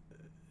because,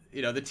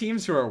 the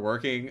teams who are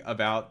working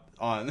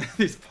on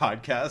these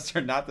podcasts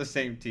are not the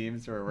same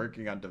teams who are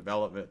working on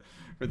development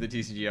for the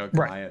TCGO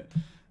Client.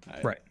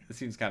 Right. It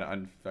seems kind of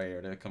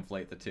unfair to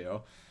conflate the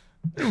two.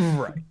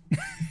 Right.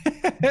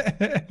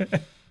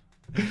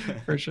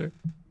 For sure.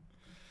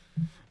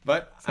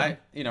 But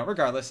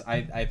regardless,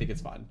 I think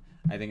it's fun.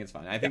 I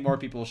think more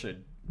people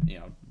should,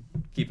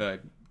 keep a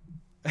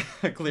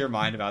clear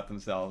mind about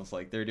themselves.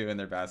 They're doing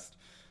their best.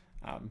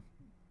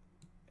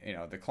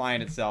 The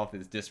client itself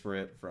is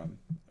disparate from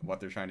what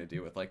they're trying to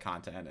do with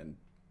content and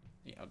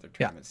the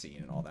tournament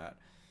scene and all that.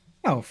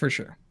 Oh, for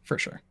sure.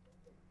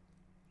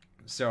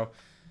 So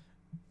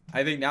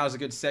I think now is a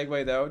good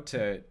segue though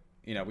to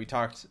we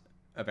talked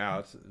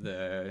about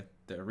the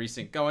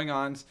recent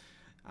going-ons,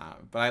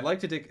 but I'd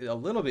like to dig a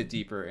little bit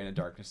deeper into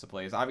Darkness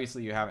Ablaze.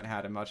 Obviously you haven't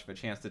had much of a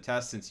chance to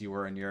test since you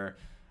were in your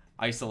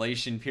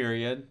isolation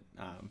period.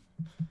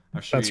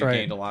 I'm sure you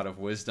gained a lot of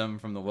wisdom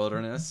from the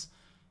wilderness.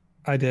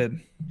 I did.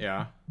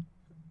 Yeah.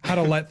 How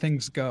to let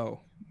things go.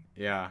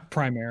 Yeah.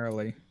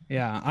 Primarily.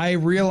 Yeah. I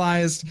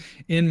realized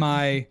in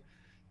my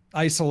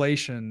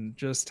isolation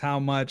just how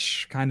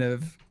much kind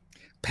of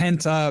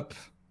pent up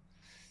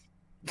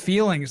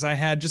feelings I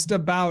had just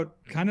about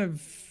kind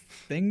of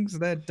things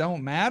that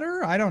don't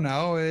matter. I don't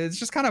know. It's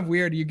just kind of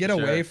weird. You get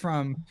away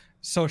from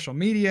social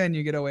media and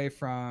you get away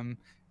from,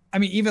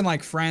 even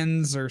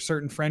friends or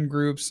certain friend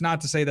groups, not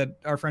to say that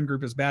our friend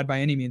group is bad by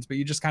any means, but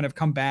you just kind of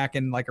come back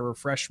in a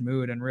refreshed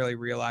mood and really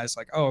realize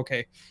oh,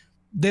 okay,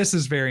 this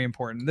is very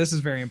important. This is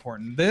very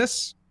important.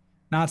 This,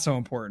 not so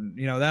important.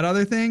 That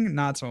other thing,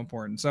 not so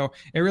important. So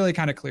it really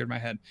kind of cleared my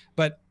head.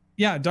 But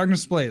yeah,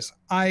 Darkness Ablaze.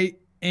 I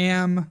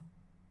am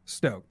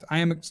stoked.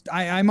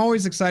 I'm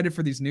always excited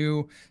for these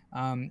new,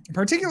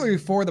 particularly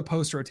for the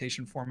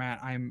post-rotation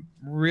format. I'm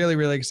really,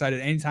 really excited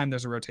anytime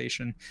there's a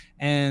rotation.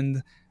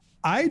 And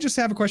I just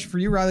have a question for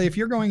you, Riley. If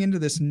you're going into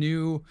this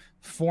new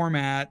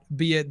format,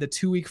 be it the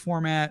 2-week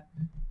format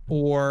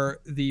or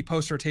the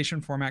post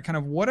rotation format, kind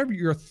of what are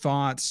your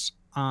thoughts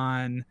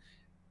on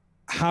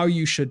how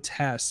you should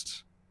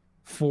test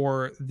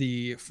for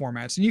the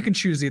formats? And you can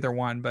choose either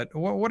one, but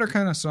what are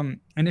kind of some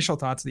initial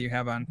thoughts that you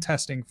have on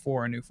testing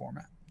for a new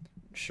format?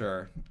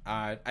 Sure.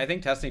 I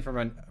think testing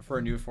for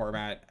a new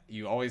format,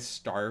 you always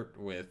start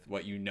with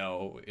what you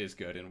know is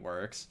good and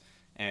works,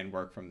 and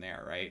work from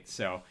there, right?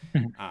 So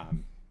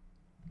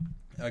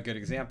a good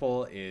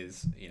example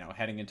is,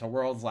 heading into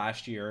Worlds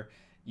last year,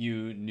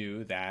 you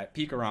knew that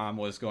Pikarom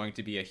was going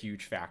to be a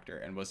huge factor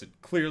and was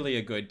clearly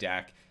a good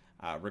deck,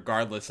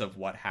 regardless of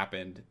what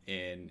happened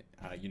in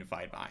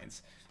Unified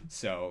Minds.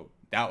 So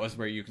that was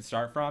where you can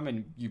start from,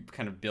 and you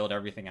kind of build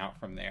everything out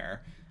from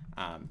there.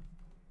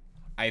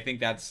 I think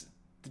that's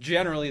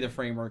generally the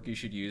framework you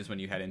should use when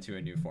you head into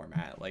a new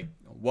format. Like,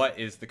 what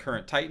is the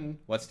current Titan?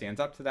 What stands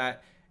up to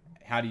that?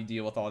 How do you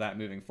deal with all that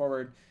moving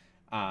forward?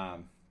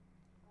 And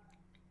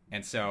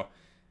so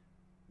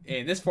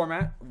in this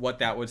format, what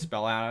that would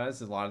spell out as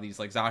is a lot of these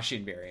like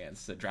Zacian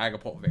variants, the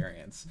Dragapult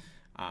variants.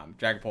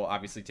 Dragapult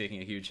obviously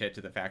taking a huge hit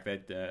to the fact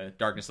that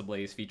Darkness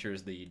Ablaze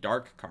features the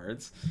Dark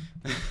cards.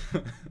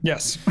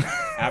 Yes.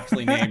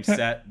 Aptly named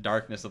set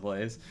Darkness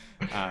Ablaze.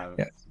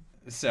 Yes.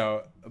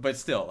 So, but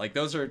still, like,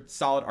 those are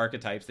solid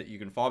archetypes that you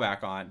can fall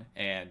back on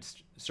and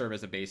serve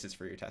as a basis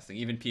for your testing.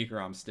 Even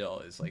Pikarom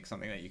still is like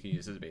something that you can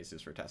use as a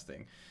basis for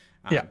testing.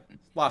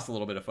 Lost a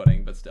little bit of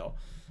footing, but still.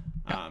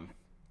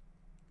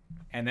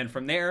 And then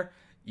from there,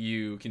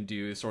 you can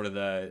do sort of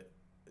the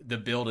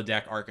build a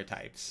deck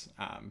archetypes.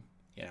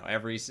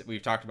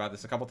 We've talked about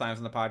this a couple times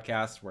on the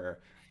podcast, where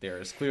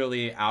there's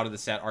clearly out of the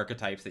set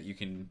archetypes that you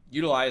can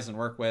utilize and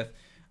work with.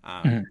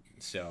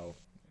 So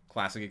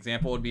classic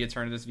example would be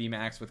Eternatus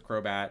VMAX with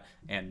Crobat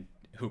and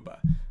Hoopa.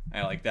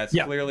 That's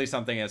clearly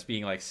something that's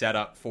being like set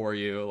up for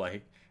you.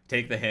 Like,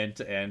 take the hint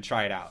and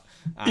try it out.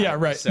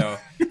 Right. So,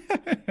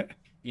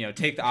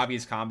 take the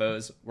obvious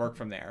combos, work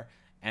from there.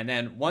 And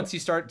then once you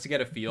start to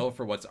get a feel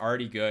for what's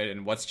already good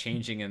and what's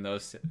changing in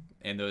those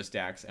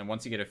decks, and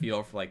once you get a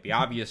feel for like the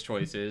obvious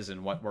choices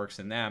and what works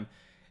in them,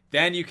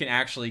 then you can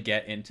actually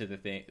get into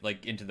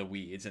into the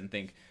weeds and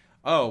think,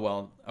 oh,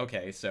 well,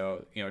 okay,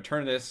 so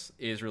Eternatus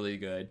is really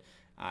good.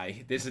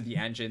 This is the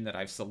engine that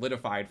I've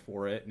solidified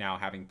for it now,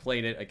 having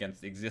played it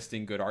against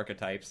existing good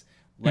archetypes.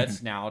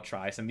 Let's now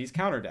try some of these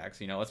counter decks.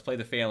 Let's play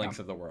the Phalanx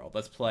of the world.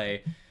 Let's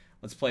play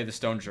the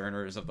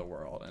Stonejourners of the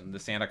world and the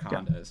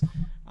Sandacondas.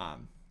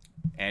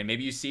 And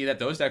maybe you see that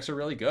those decks are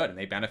really good and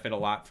they benefit a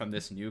lot from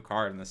this new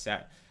card in the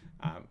set.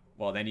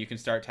 Well, then you can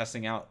start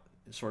testing out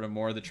sort of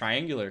more of the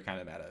triangular kind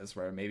of metas,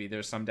 where maybe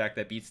there's some deck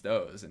that beats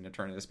those and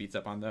Eternatus beats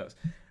up on those.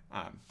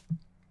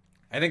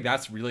 I think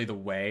that's really the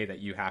way that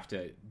you have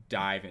to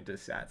dive into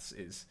sets,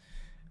 is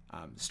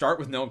start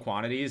with known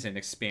quantities and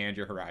expand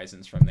your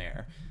horizons from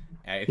there.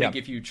 I think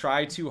if you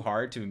try too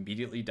hard to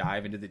immediately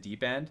dive into the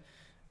deep end,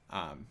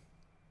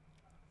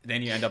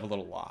 then you end up a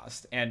little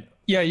lost. And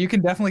you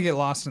can definitely get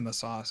lost in the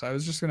sauce. I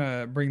was just going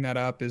to bring that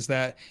up, is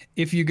that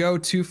if you go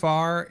too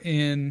far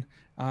in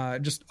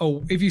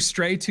if you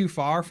stray too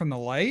far from the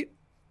light,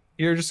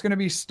 you're just going to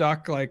be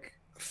stuck like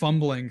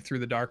fumbling through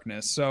the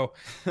darkness. So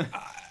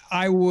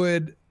I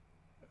would...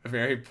 A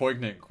very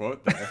poignant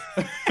quote there.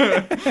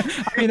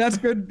 I mean, that's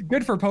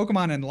good for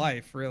Pokemon in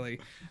life, really.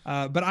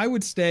 But I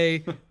would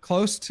stay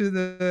close to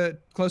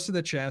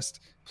the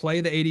chest,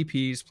 play the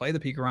ADPs, play the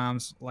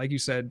Pikaroms, like you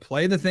said,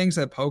 play the things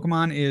that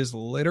Pokemon is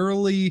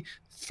literally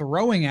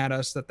throwing at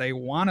us that they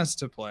want us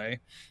to play.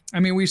 I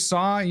mean, we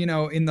saw,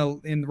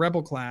 in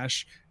Rebel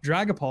Clash,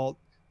 Dragapult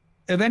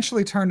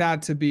eventually turned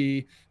out to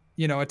be,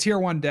 a tier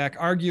 1 deck,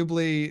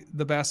 arguably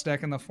the best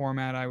deck in the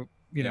format.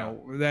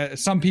 That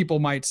some people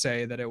might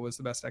say that it was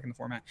the best deck in the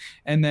format.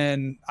 And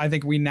then I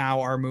think we now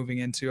are moving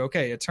into,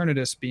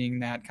 Eternatus being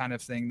that kind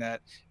of thing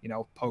that,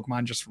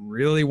 Pokemon just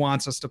really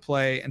wants us to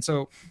play. And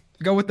so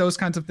go with those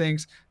kinds of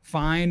things,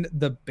 find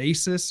the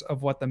basis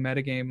of what the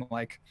metagame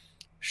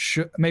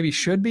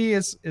should be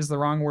is the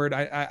wrong word.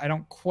 I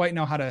don't quite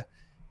know how to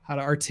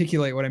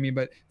articulate what I mean,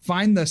 but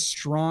find the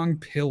strong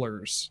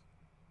pillars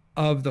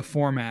of the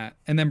format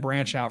and then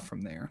branch out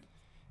from there.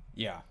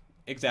 Yeah.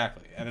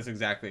 Exactly, and that's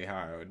exactly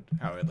how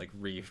I would like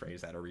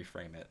rephrase that or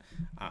reframe it.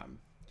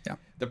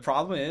 The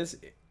problem is,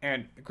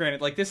 and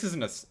granted, like, this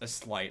isn't a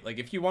slight. Like,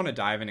 if you want to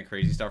dive into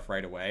crazy stuff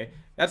right away,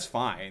 that's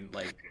fine.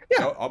 Like,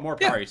 more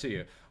power to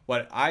you.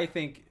 What I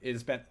think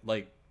is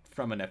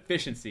from an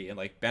efficiency and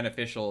like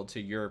beneficial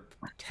to your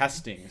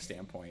testing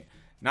standpoint,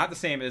 not the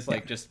same as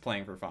like just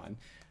playing for fun,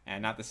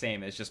 and not the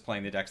same as just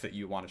playing the decks that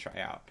you want to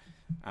try out.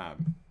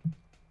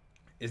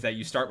 Is that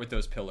you start with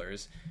those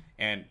pillars,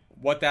 and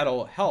what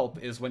that'll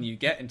help is when you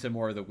get into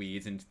more of the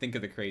weeds and think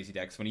of the crazy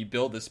decks, when you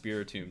build the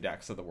Spiritomb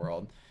decks of the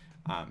world,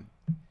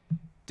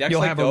 decks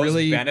like those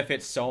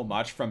benefit so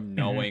much from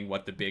knowing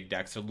what the big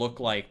decks look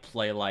like,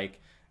 play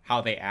like, how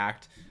they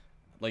act.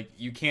 Like,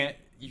 you can't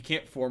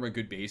form a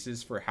good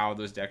basis for how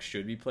those decks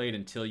should be played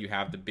until you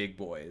have the big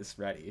boys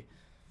ready.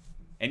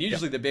 And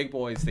usually the big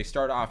boys, they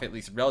start off at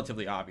least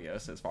relatively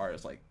obvious as far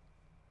as like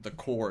the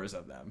cores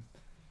of them.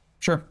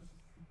 Sure.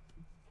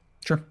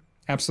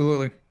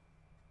 Absolutely.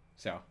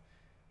 So,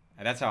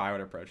 and that's how I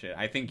would approach it.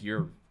 I think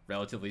you're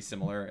relatively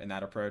similar in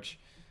that approach.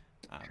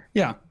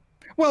 Yeah.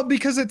 Well,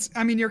 because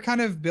you're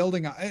kind of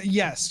building,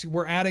 yes,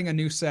 we're adding a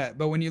new set,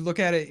 but when you look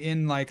at it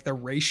in like the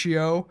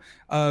ratio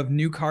of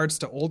new cards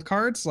to old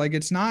cards, like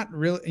it's not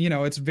really,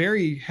 it's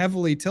very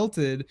heavily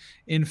tilted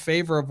in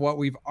favor of what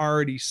we've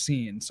already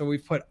seen. So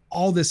we've put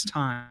all this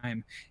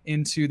time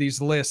into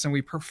these lists and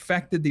we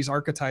perfected these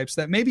archetypes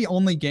that maybe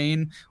only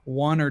gain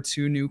 1 or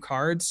 2 new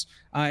cards,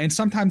 and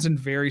sometimes in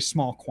very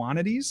small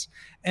quantities.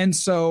 And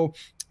so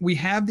we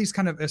have these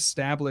kind of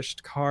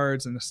established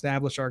cards and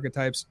established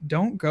archetypes.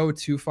 Don't go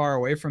too far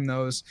away from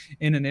those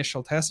in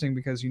initial testing,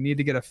 because you need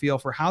to get a feel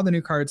for how the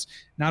new cards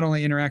not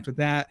only interact with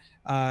that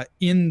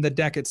in the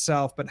deck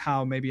itself, but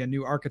how maybe a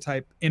new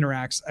archetype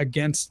interacts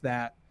against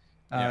that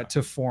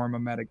to form a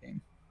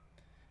metagame.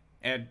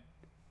 And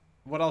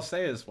what I'll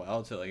say as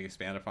well, to like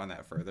expand upon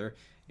that further,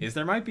 is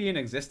there might be an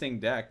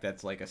existing deck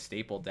that's like a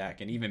staple deck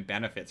and even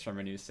benefits from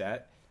a new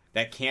set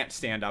that can't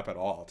stand up at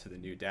all to the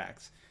new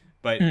decks.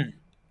 But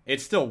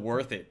it's still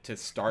worth it to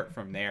start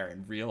from there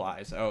and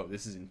realize, oh,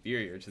 this is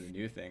inferior to the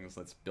new things.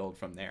 Let's build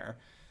from there.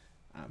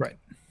 Right.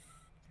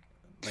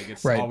 Like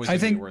it's always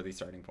a worthy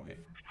starting point.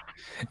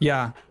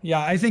 Yeah.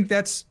 I think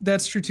that's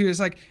true too.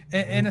 It's like,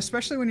 and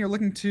especially when you're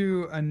looking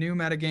to a new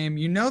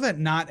metagame, that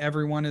not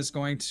everyone is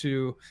going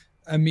to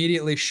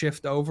immediately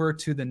shift over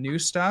to the new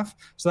stuff.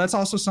 So that's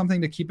also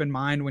something to keep in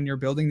mind when you're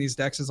building these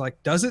decks, is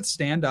like, does it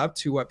stand up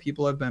to what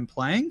people have been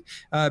playing?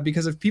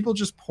 Because if people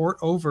just port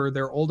over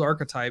their old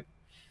archetype,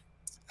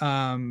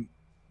 and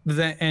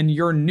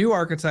your new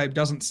archetype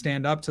doesn't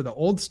stand up to the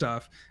old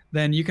stuff,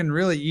 then you can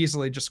really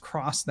easily just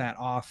cross that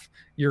off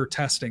your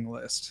testing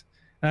list.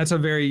 And that's a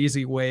very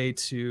easy way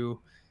to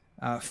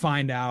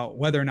find out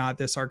whether or not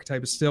this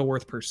archetype is still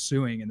worth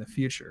pursuing in the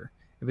future.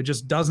 If it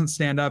just doesn't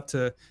stand up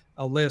to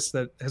a list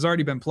that has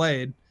already been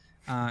played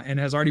and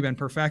has already been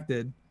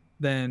perfected,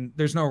 then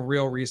there's no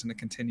real reason to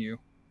continue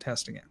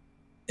testing it,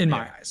 in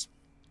my eyes.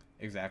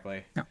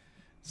 Exactly. Yeah.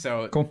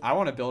 So cool. I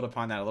want to build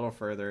upon that a little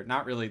further.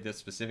 Not really this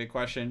specific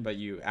question, but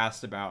you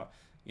asked about,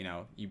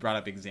 you brought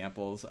up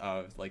examples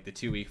of like the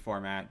 2-week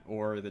format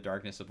or the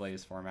Darkness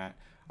Ablaze format.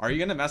 Are you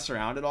going to mess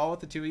around at all with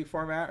the 2-week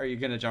format? Or are you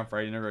going to jump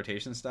right into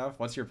rotation stuff?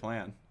 What's your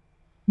plan?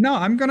 No,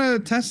 I'm going to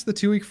test the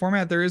 2-week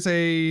format. There is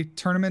a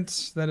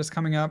tournament that is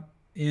coming up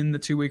in the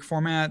 2-week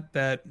format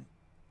that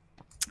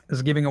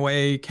is giving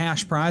away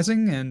cash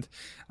prizing, and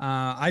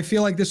I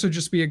feel like this would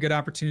just be a good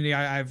opportunity.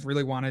 I've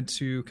really wanted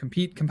to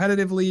compete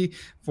competitively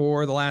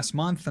for the last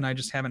month, and I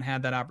just haven't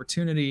had that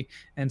opportunity.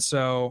 And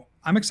so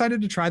I'm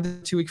excited to try the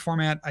 2-week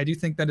format. I do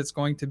think that it's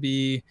going to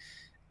be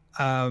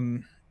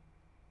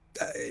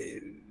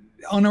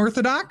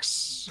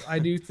unorthodox. I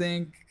do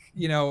think,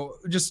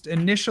 just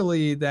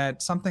initially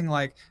that something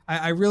like,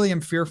 I really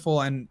am fearful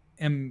and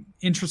am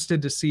interested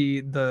to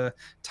see the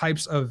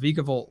types of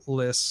Vigavolt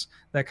lists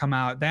that come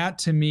out. That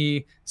to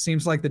me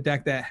seems like the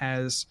deck that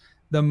has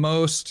the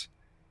most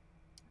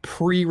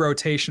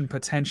pre-rotation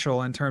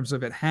potential, in terms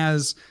of it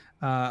has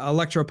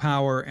Electro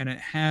Power and it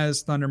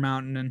has Thunder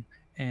Mountain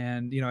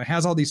and it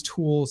has all these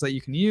tools that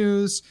you can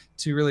use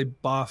to really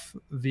buff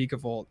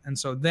Vigavolt. And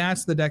so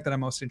that's the deck that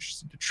I'm most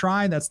interested to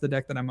try. That's the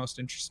deck that I'm most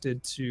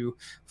interested to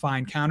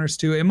find counters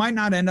to. It might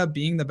not end up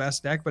being the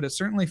best deck, but it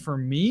certainly for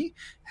me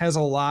has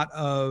a lot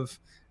of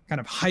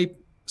kind of hype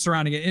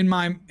surrounding it in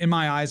my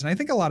eyes, and I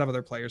think a lot of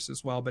other players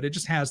as well. But it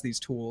just has these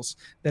tools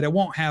that it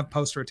won't have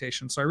post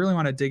rotation. So I really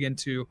want to dig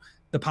into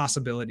the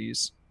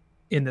possibilities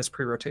in this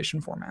pre-rotation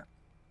format.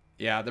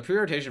 Yeah, the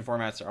pre-rotation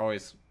formats are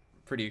always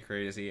pretty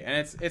crazy,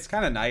 and it's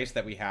kind of nice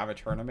that we have a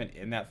tournament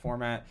in that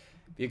format,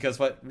 because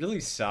what really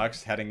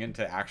sucks heading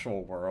into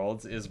actual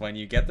Worlds is when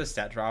you get the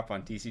set drop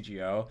on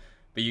TCGO,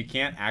 but you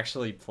can't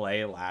actually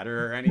play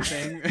ladder or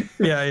anything.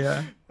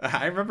 Yeah.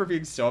 I remember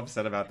being so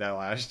upset about that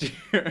last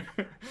year.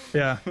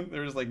 Yeah.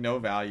 There was like no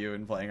value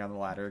in playing on the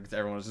ladder because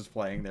everyone was just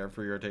playing their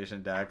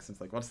pre-rotation decks. It's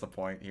like, what's the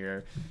point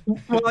here?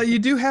 Well, you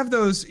do have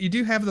those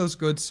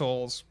good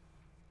souls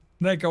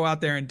that go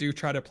out there and do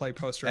try to play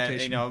post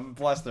rotation. And,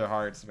 bless their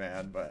hearts,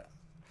 man. But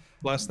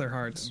bless their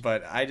hearts.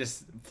 But I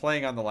just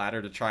playing on the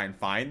ladder to try and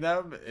find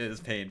them is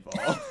painful.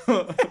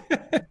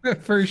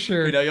 For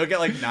sure. You'll get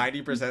like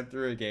 90%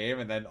 through a game,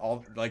 and then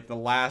all like the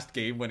last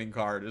game-winning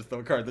card is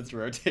the card that's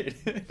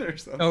rotated or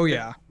something. Oh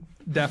yeah,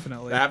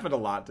 definitely. That happened a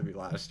lot to me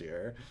last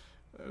year.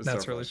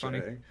 That's so really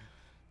funny.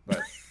 But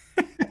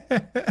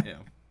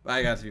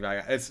I got to be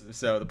back.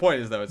 So the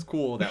point is, though, it's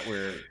cool that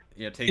we're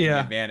taking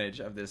advantage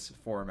of this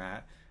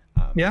format.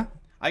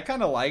 I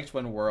kind of liked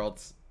when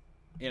Worlds.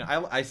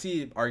 I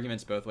see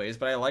arguments both ways,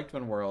 but I liked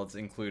when Worlds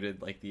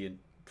included like the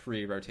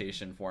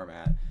pre-rotation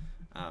format.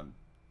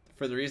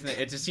 For the reason that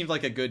it just seemed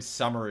like a good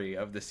summary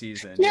of the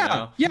season.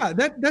 Yeah,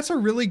 that's a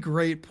really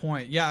great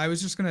point. Yeah, I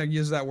was just going to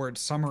use that word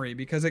summary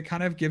because it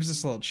kind of gives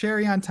us a little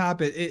cherry on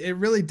top. It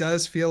really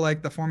does feel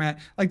like the format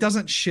like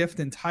doesn't shift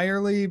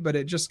entirely, but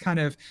it just kind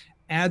of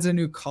adds a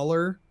new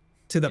color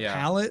to the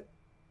palette.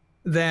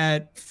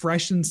 that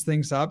freshens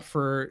things up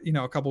for,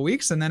 a couple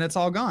weeks, and then it's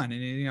all gone.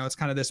 And, it's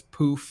kind of this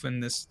poof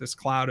and this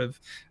cloud of,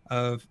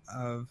 kind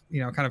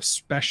of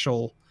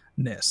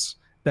specialness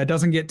that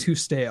doesn't get too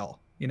stale.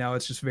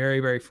 It's just very,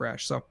 very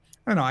fresh. So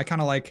I don't know. I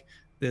kind of like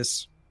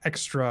this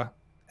extra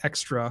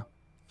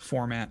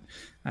format.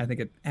 I think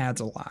it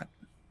adds a lot.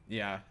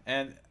 Yeah.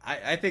 And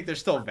I think there's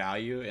still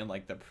value in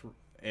like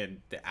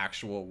in the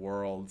actual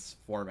Worlds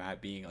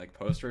format being like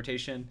post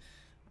rotation.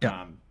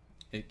 Yeah.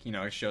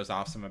 It shows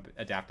off some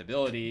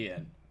adaptability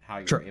and how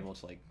you're Sure. able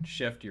to like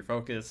shift your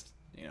focus,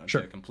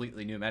 Sure. to a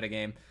completely new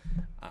metagame.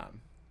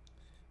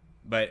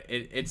 But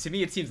it to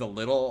me, it seems a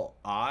little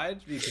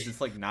odd because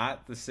it's like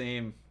not the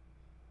same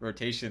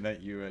rotation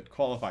that you had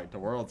qualified to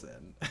Worlds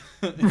in.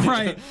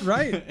 Right.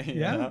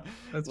 Yeah, know?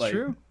 that's Like,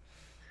 true.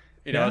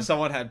 If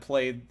someone had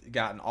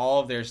gotten all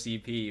of their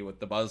CP with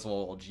the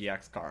Buzzwole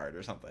GX card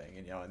or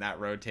something, and that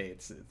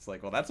rotates, it's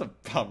like, well, that's a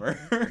bummer.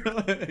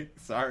 Like,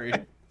 sorry.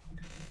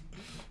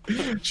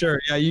 Sure.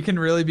 Yeah, you can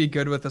really be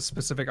good with a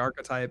specific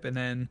archetype and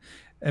then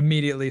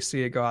immediately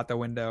see it go out the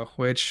window,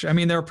 which, I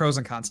mean, there are pros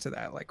and cons to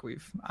that, like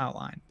we've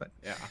outlined. But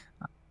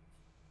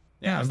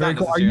Yeah, it's very not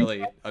cool.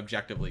 necessarily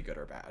objectively good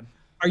or bad.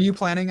 Are you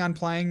planning on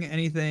playing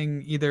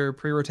anything either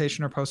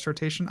pre-rotation or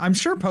post-rotation? I'm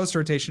sure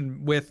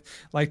post-rotation with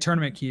like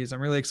tournament keys.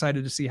 I'm really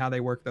excited to see how they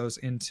work those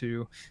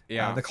into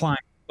the client.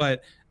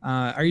 But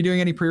are you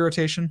doing any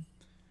pre-rotation?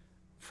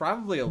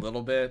 Probably a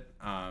little bit.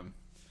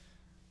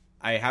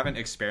 I haven't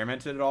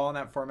experimented at all in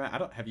that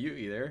format. Have you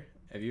either?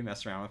 Have you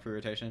messed around with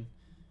pre-rotation?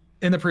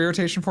 In the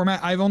pre-rotation format,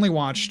 I've only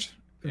watched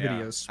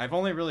videos. I've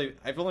only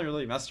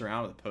really messed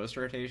around with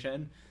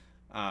post-rotation.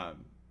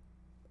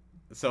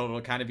 So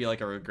it'll kind of be like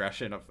a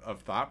regression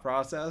of thought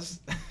process.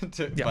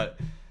 But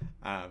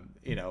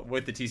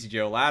with the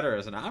TCGO ladder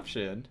as an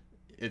option,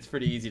 it's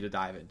pretty easy to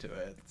dive into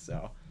it.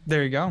 So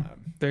there you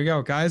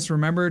go. Guys,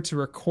 remember to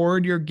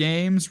record your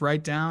games,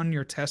 write down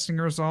your testing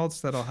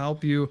results. That'll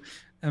help you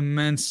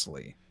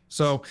immensely.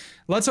 So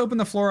let's open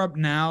the floor up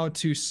now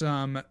to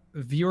some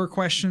viewer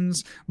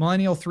questions.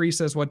 Millennial 3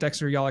 says, what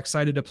decks are y'all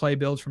excited to play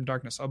builds from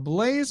Darkness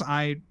Ablaze?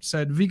 I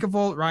said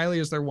Vikavolt. Riley,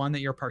 is there one that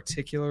you're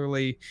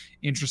particularly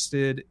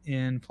interested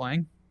in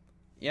playing?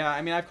 Yeah,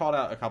 I mean, I've called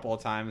out a couple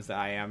of times that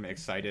I am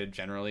excited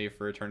generally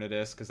for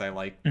Eternatus because I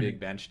like big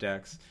bench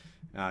decks.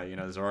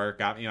 Zora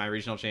got me my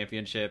regional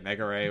championship.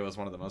 Mega Ray was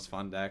one of the most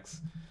fun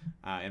decks,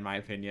 in my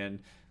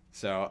opinion.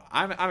 So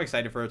I'm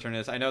excited for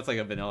Eternatus. I know it's like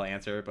a vanilla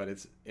answer, but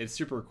it's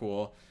super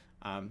cool.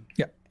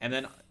 And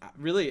then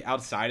really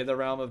outside of the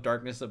realm of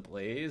Darkness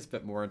Ablaze,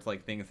 but more into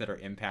like things that are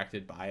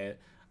impacted by it,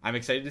 I'm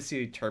excited to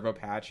see Turbo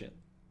Patch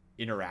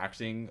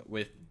interacting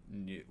with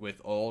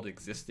old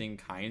existing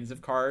kinds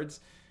of cards.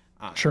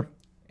 Sure.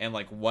 And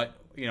like what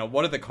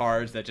are the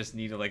cards that just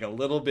need like a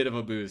little bit of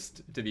a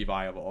boost to be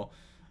viable?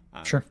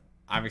 Sure.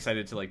 I'm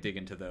excited to like dig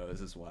into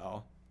those as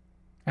well.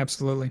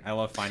 Absolutely. I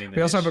love finding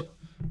we also have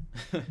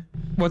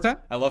what's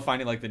that? I love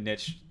finding like the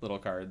niche little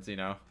cards,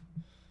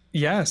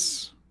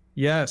 Yes.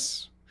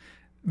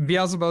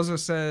 Beelzebozo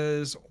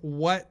says,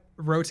 what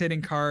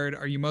rotating card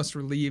are you most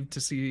relieved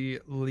to see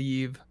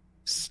leave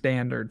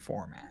standard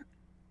format?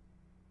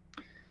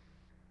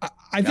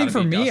 I think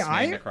for me,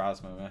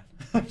 Necrozma, man.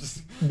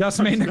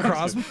 Dustmane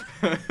Necrozma.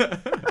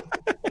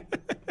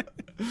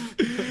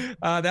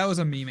 That was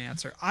a meme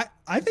answer.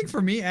 I think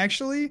for me,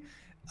 actually,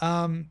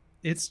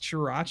 it's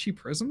Jirachi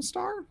Prism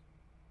Star.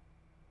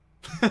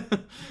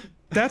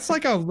 That's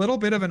like a little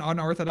bit of an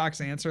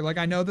unorthodox answer. Like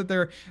I know that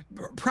they're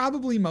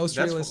probably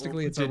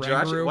realistically it's a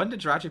Ren. When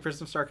did Jirachi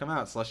Prism Star come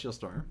out? Celestial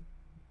Storm.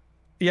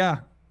 Yeah,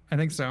 I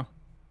think so.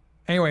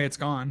 Anyway, it's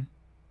gone.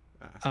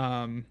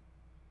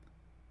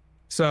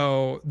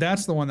 So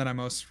that's the one that I'm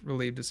most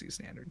relieved to see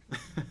standard.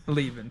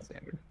 Leave in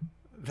standard.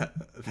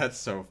 That's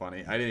so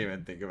funny. I didn't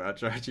even think about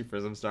Jirachi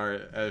Prism Star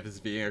as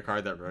being a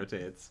card that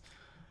rotates.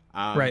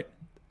 Right.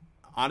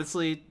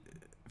 Honestly,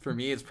 for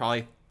me, it's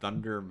probably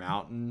Thunder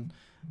Mountain.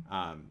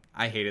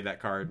 I hated that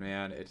card,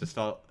 man.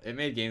 It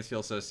made games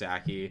feel so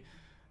sacky.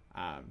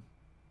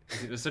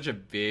 It was such a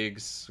big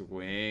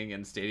swing,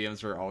 and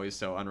stadiums were always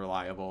so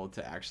unreliable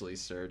to actually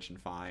search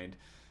and find.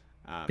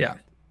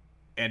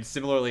 And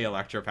similarly,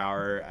 Electro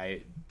Power,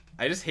 I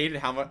just hated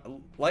how much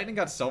Lightning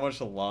got so much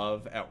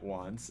love at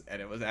once,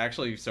 and it was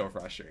actually so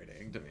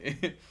frustrating to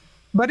me.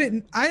 But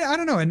I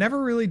don't know. It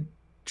never really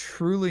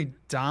truly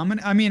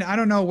dominate. I mean, I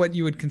don't know what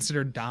you would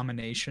consider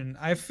domination.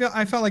 I felt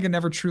like it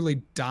never truly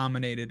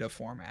dominated a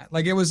format.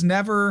 Like it was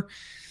never.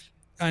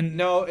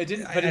 No, it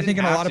didn't. But I think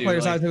in a lot of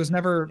players' eyes, it was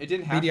never. It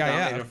didn't have to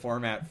dominate a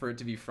format for it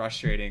to be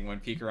frustrating when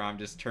Pikarom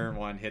just turn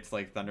one hits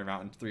like Thunder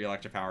Mountain 3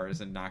 Electro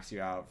Powers and knocks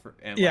you out.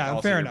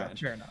 Fair enough.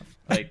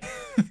 Like,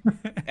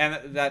 and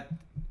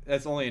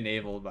that's only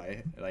enabled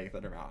by like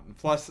Thunder Mountain.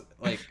 Plus,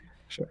 like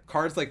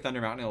cards like Thunder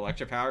Mountain and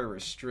Electro Power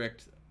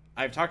restrict.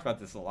 I've talked about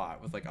this a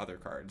lot with like other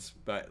cards,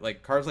 but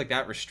like cards like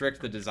that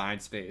restrict the design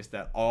space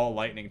that all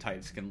lightning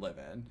types can live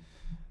in,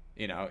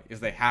 because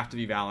they have to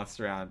be balanced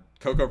around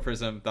Coco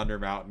Prism, Thunder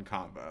Mountain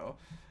combo,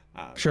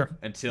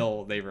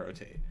 until they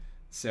rotate.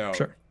 So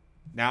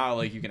now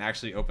like you can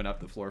actually open up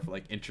the floor for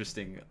like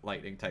interesting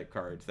lightning type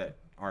cards that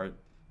aren't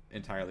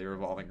entirely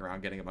revolving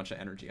around getting a bunch of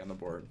energy on the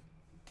board.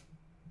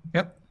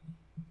 Yep.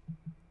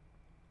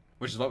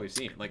 Which is what we've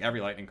seen. Like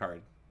every lightning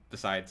card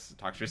besides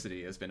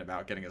Toxtricity has been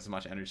about getting as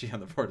much energy on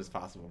the board as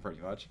possible,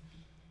 pretty much.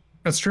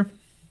 That's true.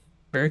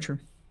 Very true.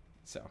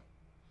 So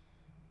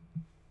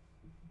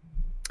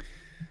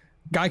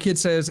Guy Kid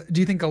says, do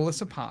you think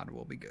Golisopod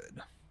will be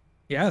good?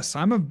 Yes,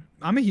 I'm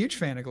a huge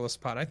fan of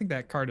Golisopod. I think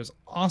that card is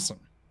awesome.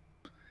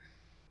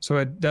 So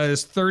it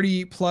does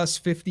 30 plus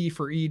 50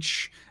 for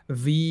each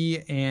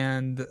V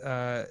and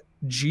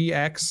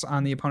GX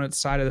on the opponent's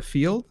side of the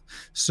field.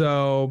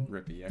 So,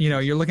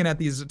 you're looking at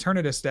these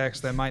Eternatus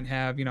decks that might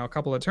have, a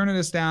couple of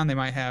Eternatus down. They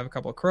might have a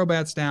couple of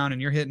Crobats down,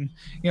 and you're hitting,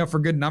 for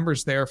good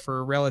numbers there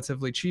for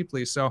relatively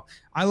cheaply. So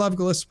I love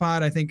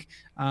Golisopod. I think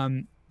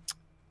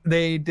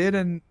they did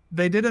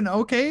an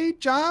okay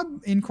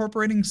job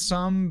incorporating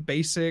some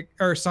basic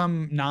or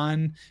some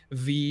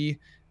non-V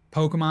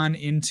Pokemon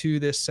into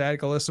this set.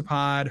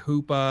 Golisopod,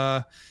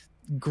 Hoopa,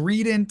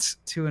 Greedent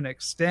to an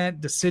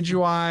extent,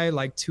 Decidueye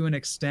like to an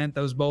extent.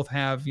 Those both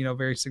have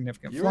very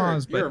significant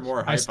flaws. You were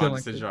more hyped on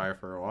Decidueye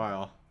for a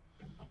while.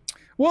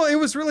 Well, it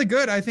was really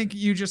good. I think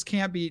you just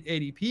can't beat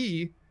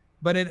ADP,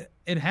 but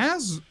it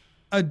has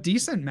a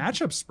decent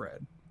matchup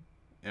spread.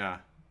 Yeah,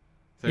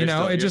 so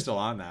you're still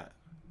on that.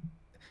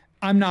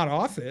 I'm not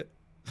off it.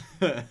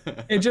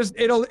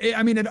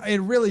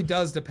 It really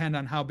does depend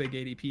on how big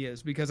ADP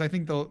is, because I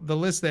think the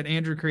list that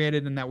Andrew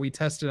created and that we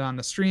tested on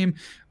the stream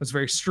was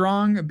very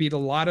strong. It beat a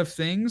lot of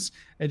things.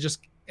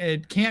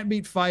 It can't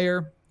beat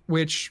fire,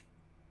 which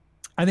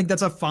I think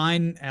that's a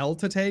fine L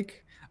to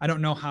take. I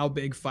don't know how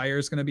big fire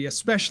is going to be,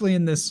 especially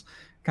in this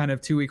kind of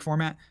 2-week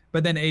format,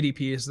 but then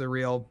ADP is the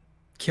real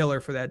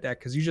killer for that deck,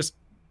 because you just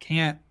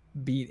can't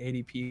beat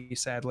ADP,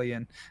 sadly,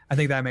 and I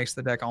think that makes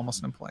the deck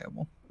almost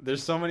unplayable.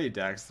 There's so many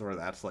decks where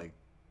that's like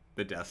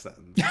the death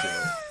sentence.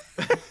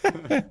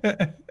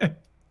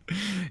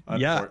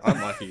 Yeah.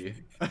 Unlucky.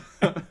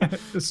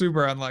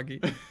 Super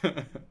unlucky.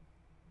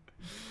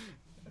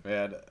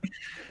 Man,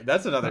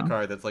 that's another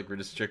card that's like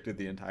restricted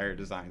the entire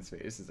design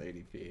space is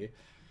ADP.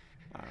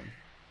 But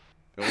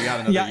we got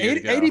another year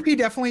to go.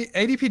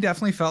 ADP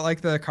definitely felt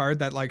like the card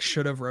that like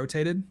should have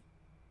rotated.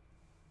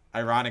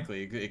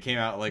 Ironically, it came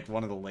out like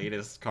one of the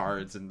latest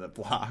cards in the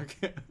block.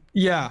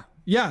 Yeah,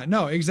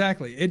 no,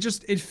 exactly.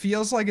 It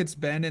feels like it's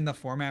been in the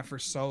format for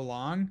so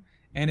long,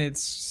 and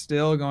it's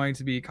still going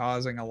to be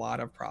causing a lot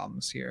of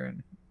problems here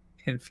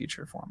in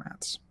future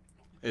formats.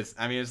 It's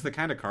the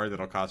kind of card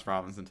that'll cause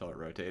problems until it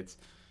rotates.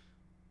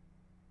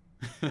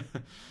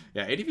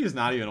 Yeah, ADP is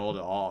not even old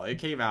at all. It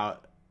came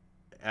out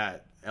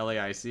at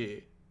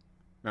LAIC.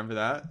 Remember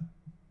that?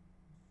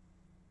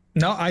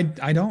 No, I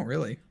don't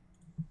really.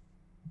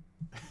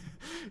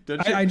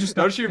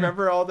 Don't you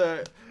remember all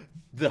the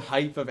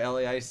hype of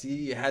LAIC?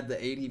 You had the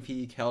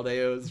ADP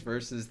Keldeos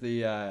versus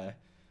the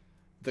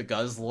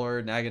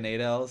Guzzlord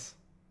Naganadels.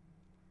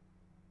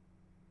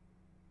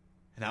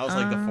 And that was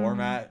like the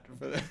format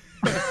for the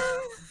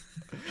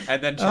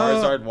and then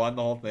Charizard won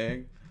the whole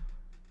thing.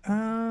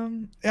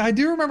 I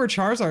do remember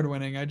Charizard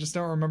winning. I just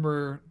don't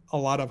remember a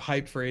lot of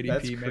hype for ADP.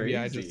 That's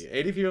crazy.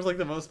 ADP was like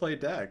the most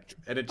played deck,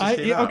 and it just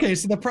came out. Okay,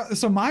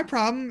 so my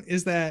problem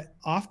is that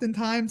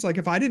oftentimes, like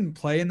if I didn't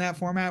play in that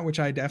format, which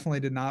I definitely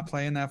did not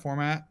play in that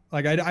format,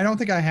 like I don't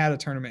think I had a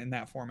tournament in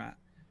that format.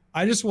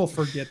 I just will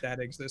forget that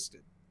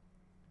existed.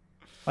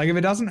 Like if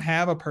it doesn't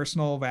have a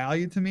personal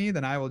value to me,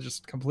 then I will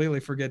just completely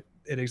forget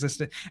it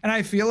existed. And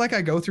I feel like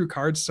I go through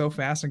cards so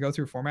fast and go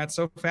through formats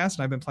so fast,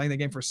 and I've been playing the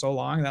game for so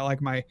long that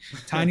like my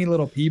tiny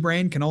little pea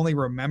brain can only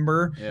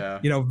remember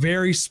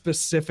very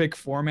specific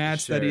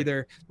formats that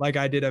either like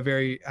I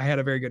had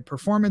a very good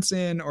performance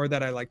in, or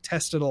that I like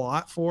tested a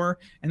lot for,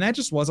 and that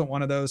just wasn't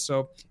one of those.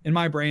 So in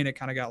my brain it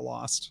kind of got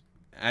lost.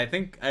 I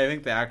think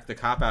the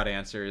cop-out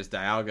answer is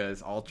Dialga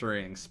is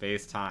altering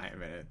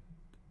space-time, and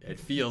it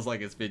feels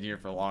like it's been here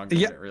for longer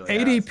than it really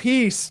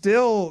ADP has.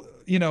 Still,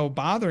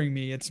 bothering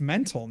me. It's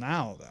mental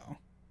now, though.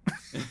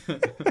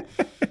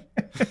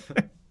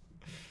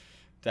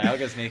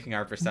 Dialga's making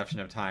our perception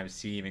of time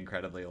seem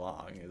incredibly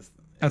long.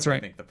 That's right. I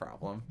think the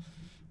problem.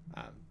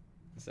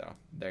 So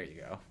there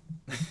you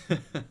go.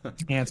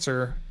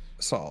 Answer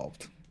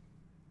solved.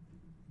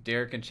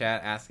 Derek in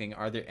chat asking,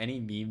 are there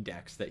any meme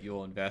decks that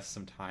you'll invest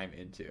some time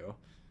into?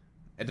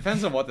 It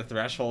depends on what the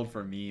threshold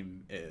for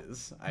meme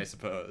is, I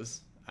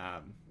suppose.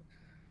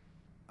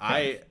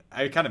 I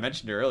kind of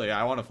mentioned earlier,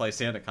 I want to play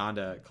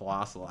Sandaconda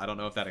Colossal. I don't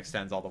know if that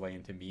extends all the way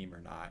into meme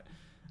or not.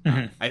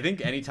 Mm-hmm. I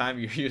think anytime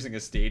you're using a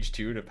stage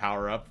 2 to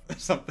power up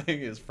something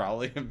is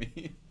probably a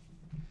meme.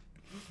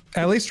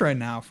 At least right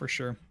now, for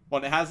sure.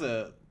 When it has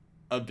a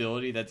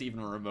ability that's even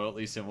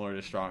remotely similar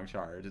to Strong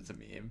Charge, it's a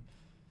meme.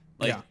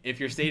 Like, if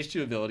your stage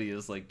 2 ability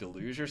is like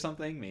Deluge or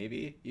something,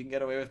 maybe you can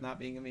get away with not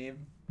being a meme.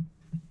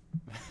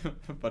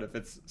 But if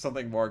it's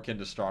something more akin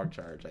to Strong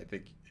Charge, I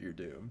think you're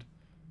doomed.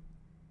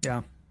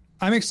 Yeah.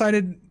 I'm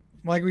excited,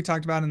 like we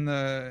talked about in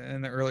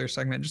the earlier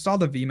segment, just all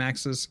the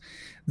VMAXs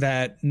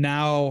that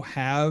now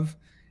have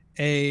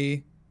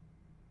a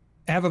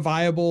have a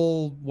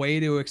viable way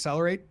to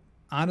accelerate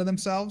onto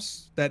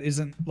themselves that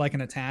isn't like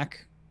an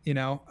attack.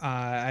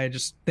 I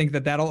just think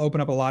that that'll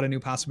open up a lot of new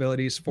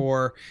possibilities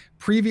for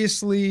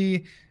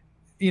previously.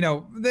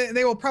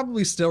 They will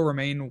probably still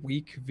remain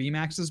weak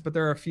VMAXs, but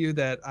there are a few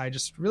that I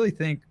just really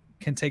think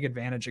can take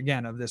advantage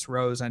again of this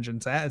Rose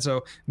engine.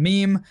 So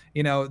meme,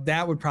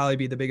 that would probably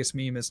be the biggest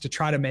meme, is to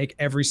try to make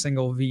every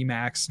single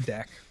VMAX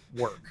deck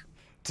work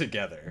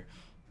together.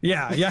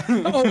 Yeah.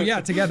 Oh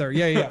yeah, together.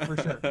 Yeah,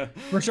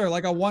 for sure.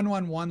 Like a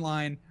 1-1-1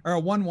 line, or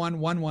a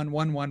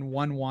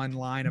 1-1-1-1-1-1-1-1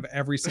 line of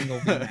every single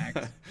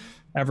VMAX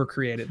ever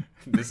created.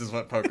 This is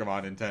what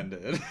Pokemon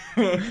intended.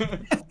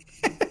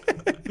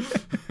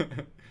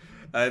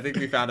 I think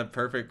we found a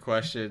perfect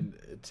question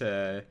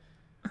to.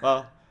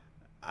 Well,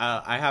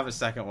 I have a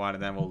second one,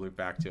 and then we'll loop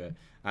back to it.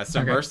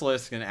 So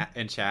Merciless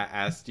in chat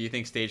asks, do you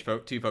think Stage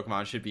 2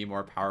 Pokemon should be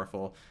more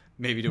powerful,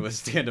 maybe to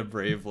withstand a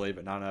Bravely,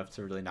 but not enough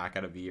to really knock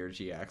out a V or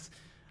GX?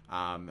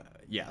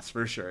 Yes,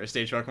 for sure.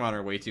 Stage Pokemon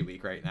are way too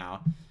weak right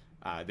now.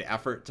 The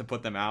effort to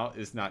put them out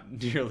is not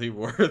nearly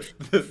worth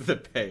the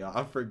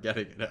payoff for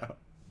getting it out.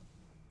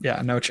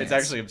 Yeah, no chance.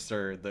 It's actually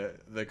absurd.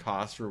 The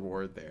cost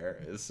reward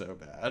there is so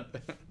bad.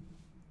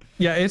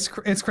 Yeah, it's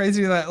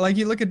crazy that, like,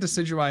 you look at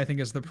Decidueye, I think,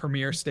 is the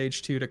premier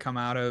Stage 2 to come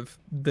out of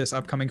this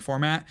upcoming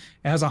format.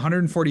 It has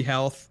 140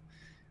 health,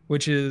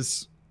 which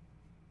is,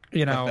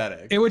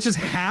 pathetic. which is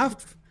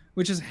half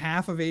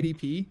of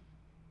ADP.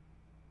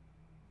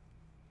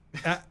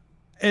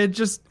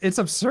 It's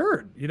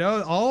absurd.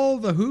 All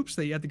the hoops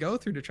that you have to go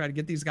through to try to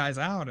get these guys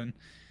out, and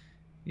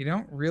you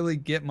don't really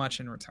get much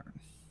in return.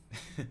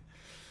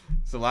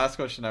 So last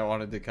question I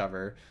wanted to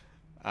cover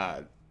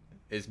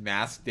is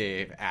Mask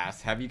Dave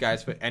asks, have you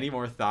guys put any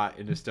more thought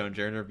into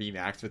Stonejourner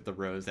VMAX with the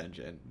Rose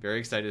engine? Very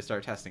excited to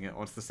start testing it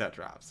once the set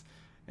drops.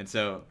 And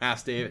so,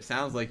 Mask Dave, it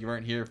sounds like you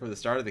weren't here for the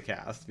start of the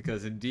cast,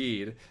 because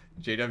indeed,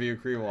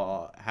 JW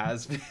Krewall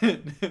has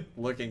been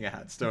looking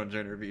at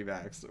Stonejourner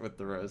VMAX with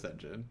the Rose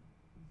engine.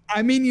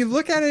 I mean, you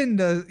look at it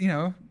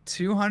into,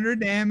 200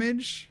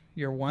 damage,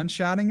 you're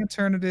one-shotting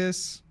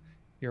Eternatus,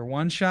 you're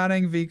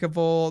one-shotting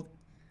Vikavolt,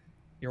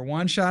 you're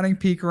one-shotting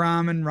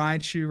Pikarom and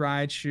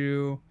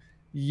Raichu.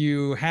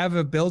 You have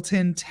a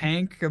built-in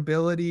tank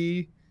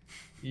ability.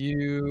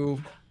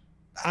 You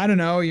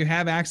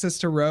have access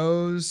to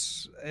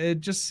Rose.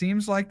 It just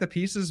seems like the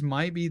pieces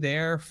might be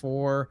there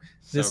for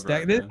this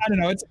deck. I don't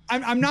know.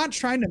 I'm not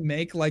trying to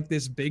make like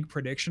this big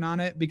prediction on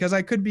it, because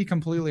I could be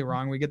completely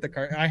wrong. We get the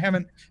card. I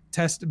haven't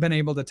been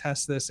able to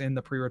test this in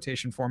the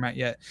pre-rotation format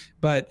yet,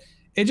 but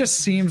it just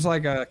seems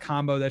like a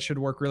combo that should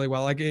work really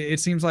well. Like it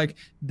seems like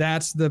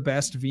that's the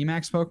best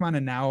VMAX Pokemon,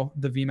 and now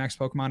the VMAX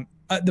Pokemon,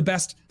 the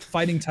best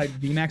fighting type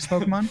VMAX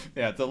Pokemon.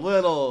 Yeah, it's a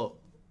little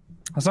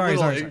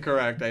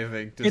incorrect, I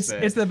think, to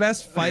say. It's the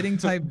best fighting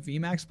type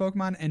VMAX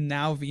Pokemon, and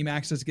now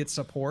VMAXs get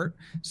support.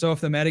 So if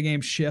the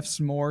metagame shifts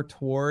more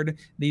toward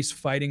these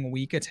fighting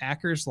weak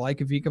attackers like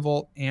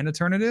Vikavolt and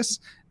Eternatus,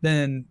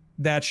 then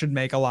that should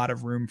make a lot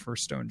of room for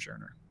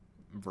Stonejourner.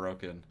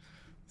 Broken.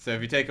 So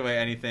if you take away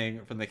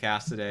anything from the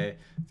cast today,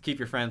 keep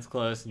your friends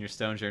close and your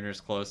Stonejourners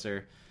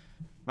closer.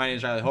 My name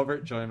is Riley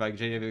Holbert, joined by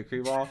JW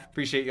Krewall.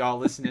 Appreciate you all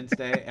listening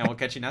today, and we'll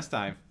catch you next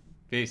time.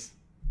 Peace.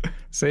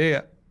 See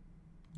ya.